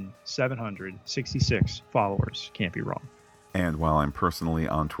 9,766 followers. Can't be wrong. And while I'm personally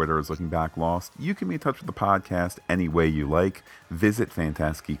on Twitter as Looking Back Lost, you can be in touch with the podcast any way you like. Visit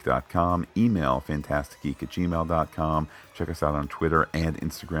fantasticgeek.com, email fantasticgeek@gmail.com. Check us out on Twitter and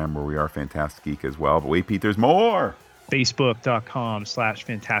Instagram, where we are Fantastic Geek as well. But wait, Pete, there's more!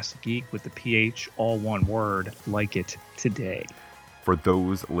 Facebook.com/fantasticgeek with the PH, all one word. Like it today. For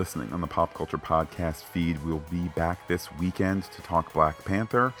those listening on the Pop Culture Podcast feed, we'll be back this weekend to talk Black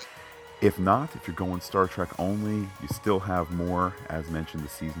Panther. If not, if you're going Star Trek only, you still have more, as mentioned, the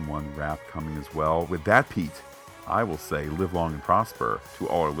Season 1 wrap coming as well. With that, Pete, I will say live long and prosper to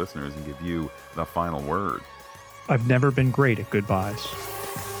all our listeners and give you the final word. I've never been great at goodbyes.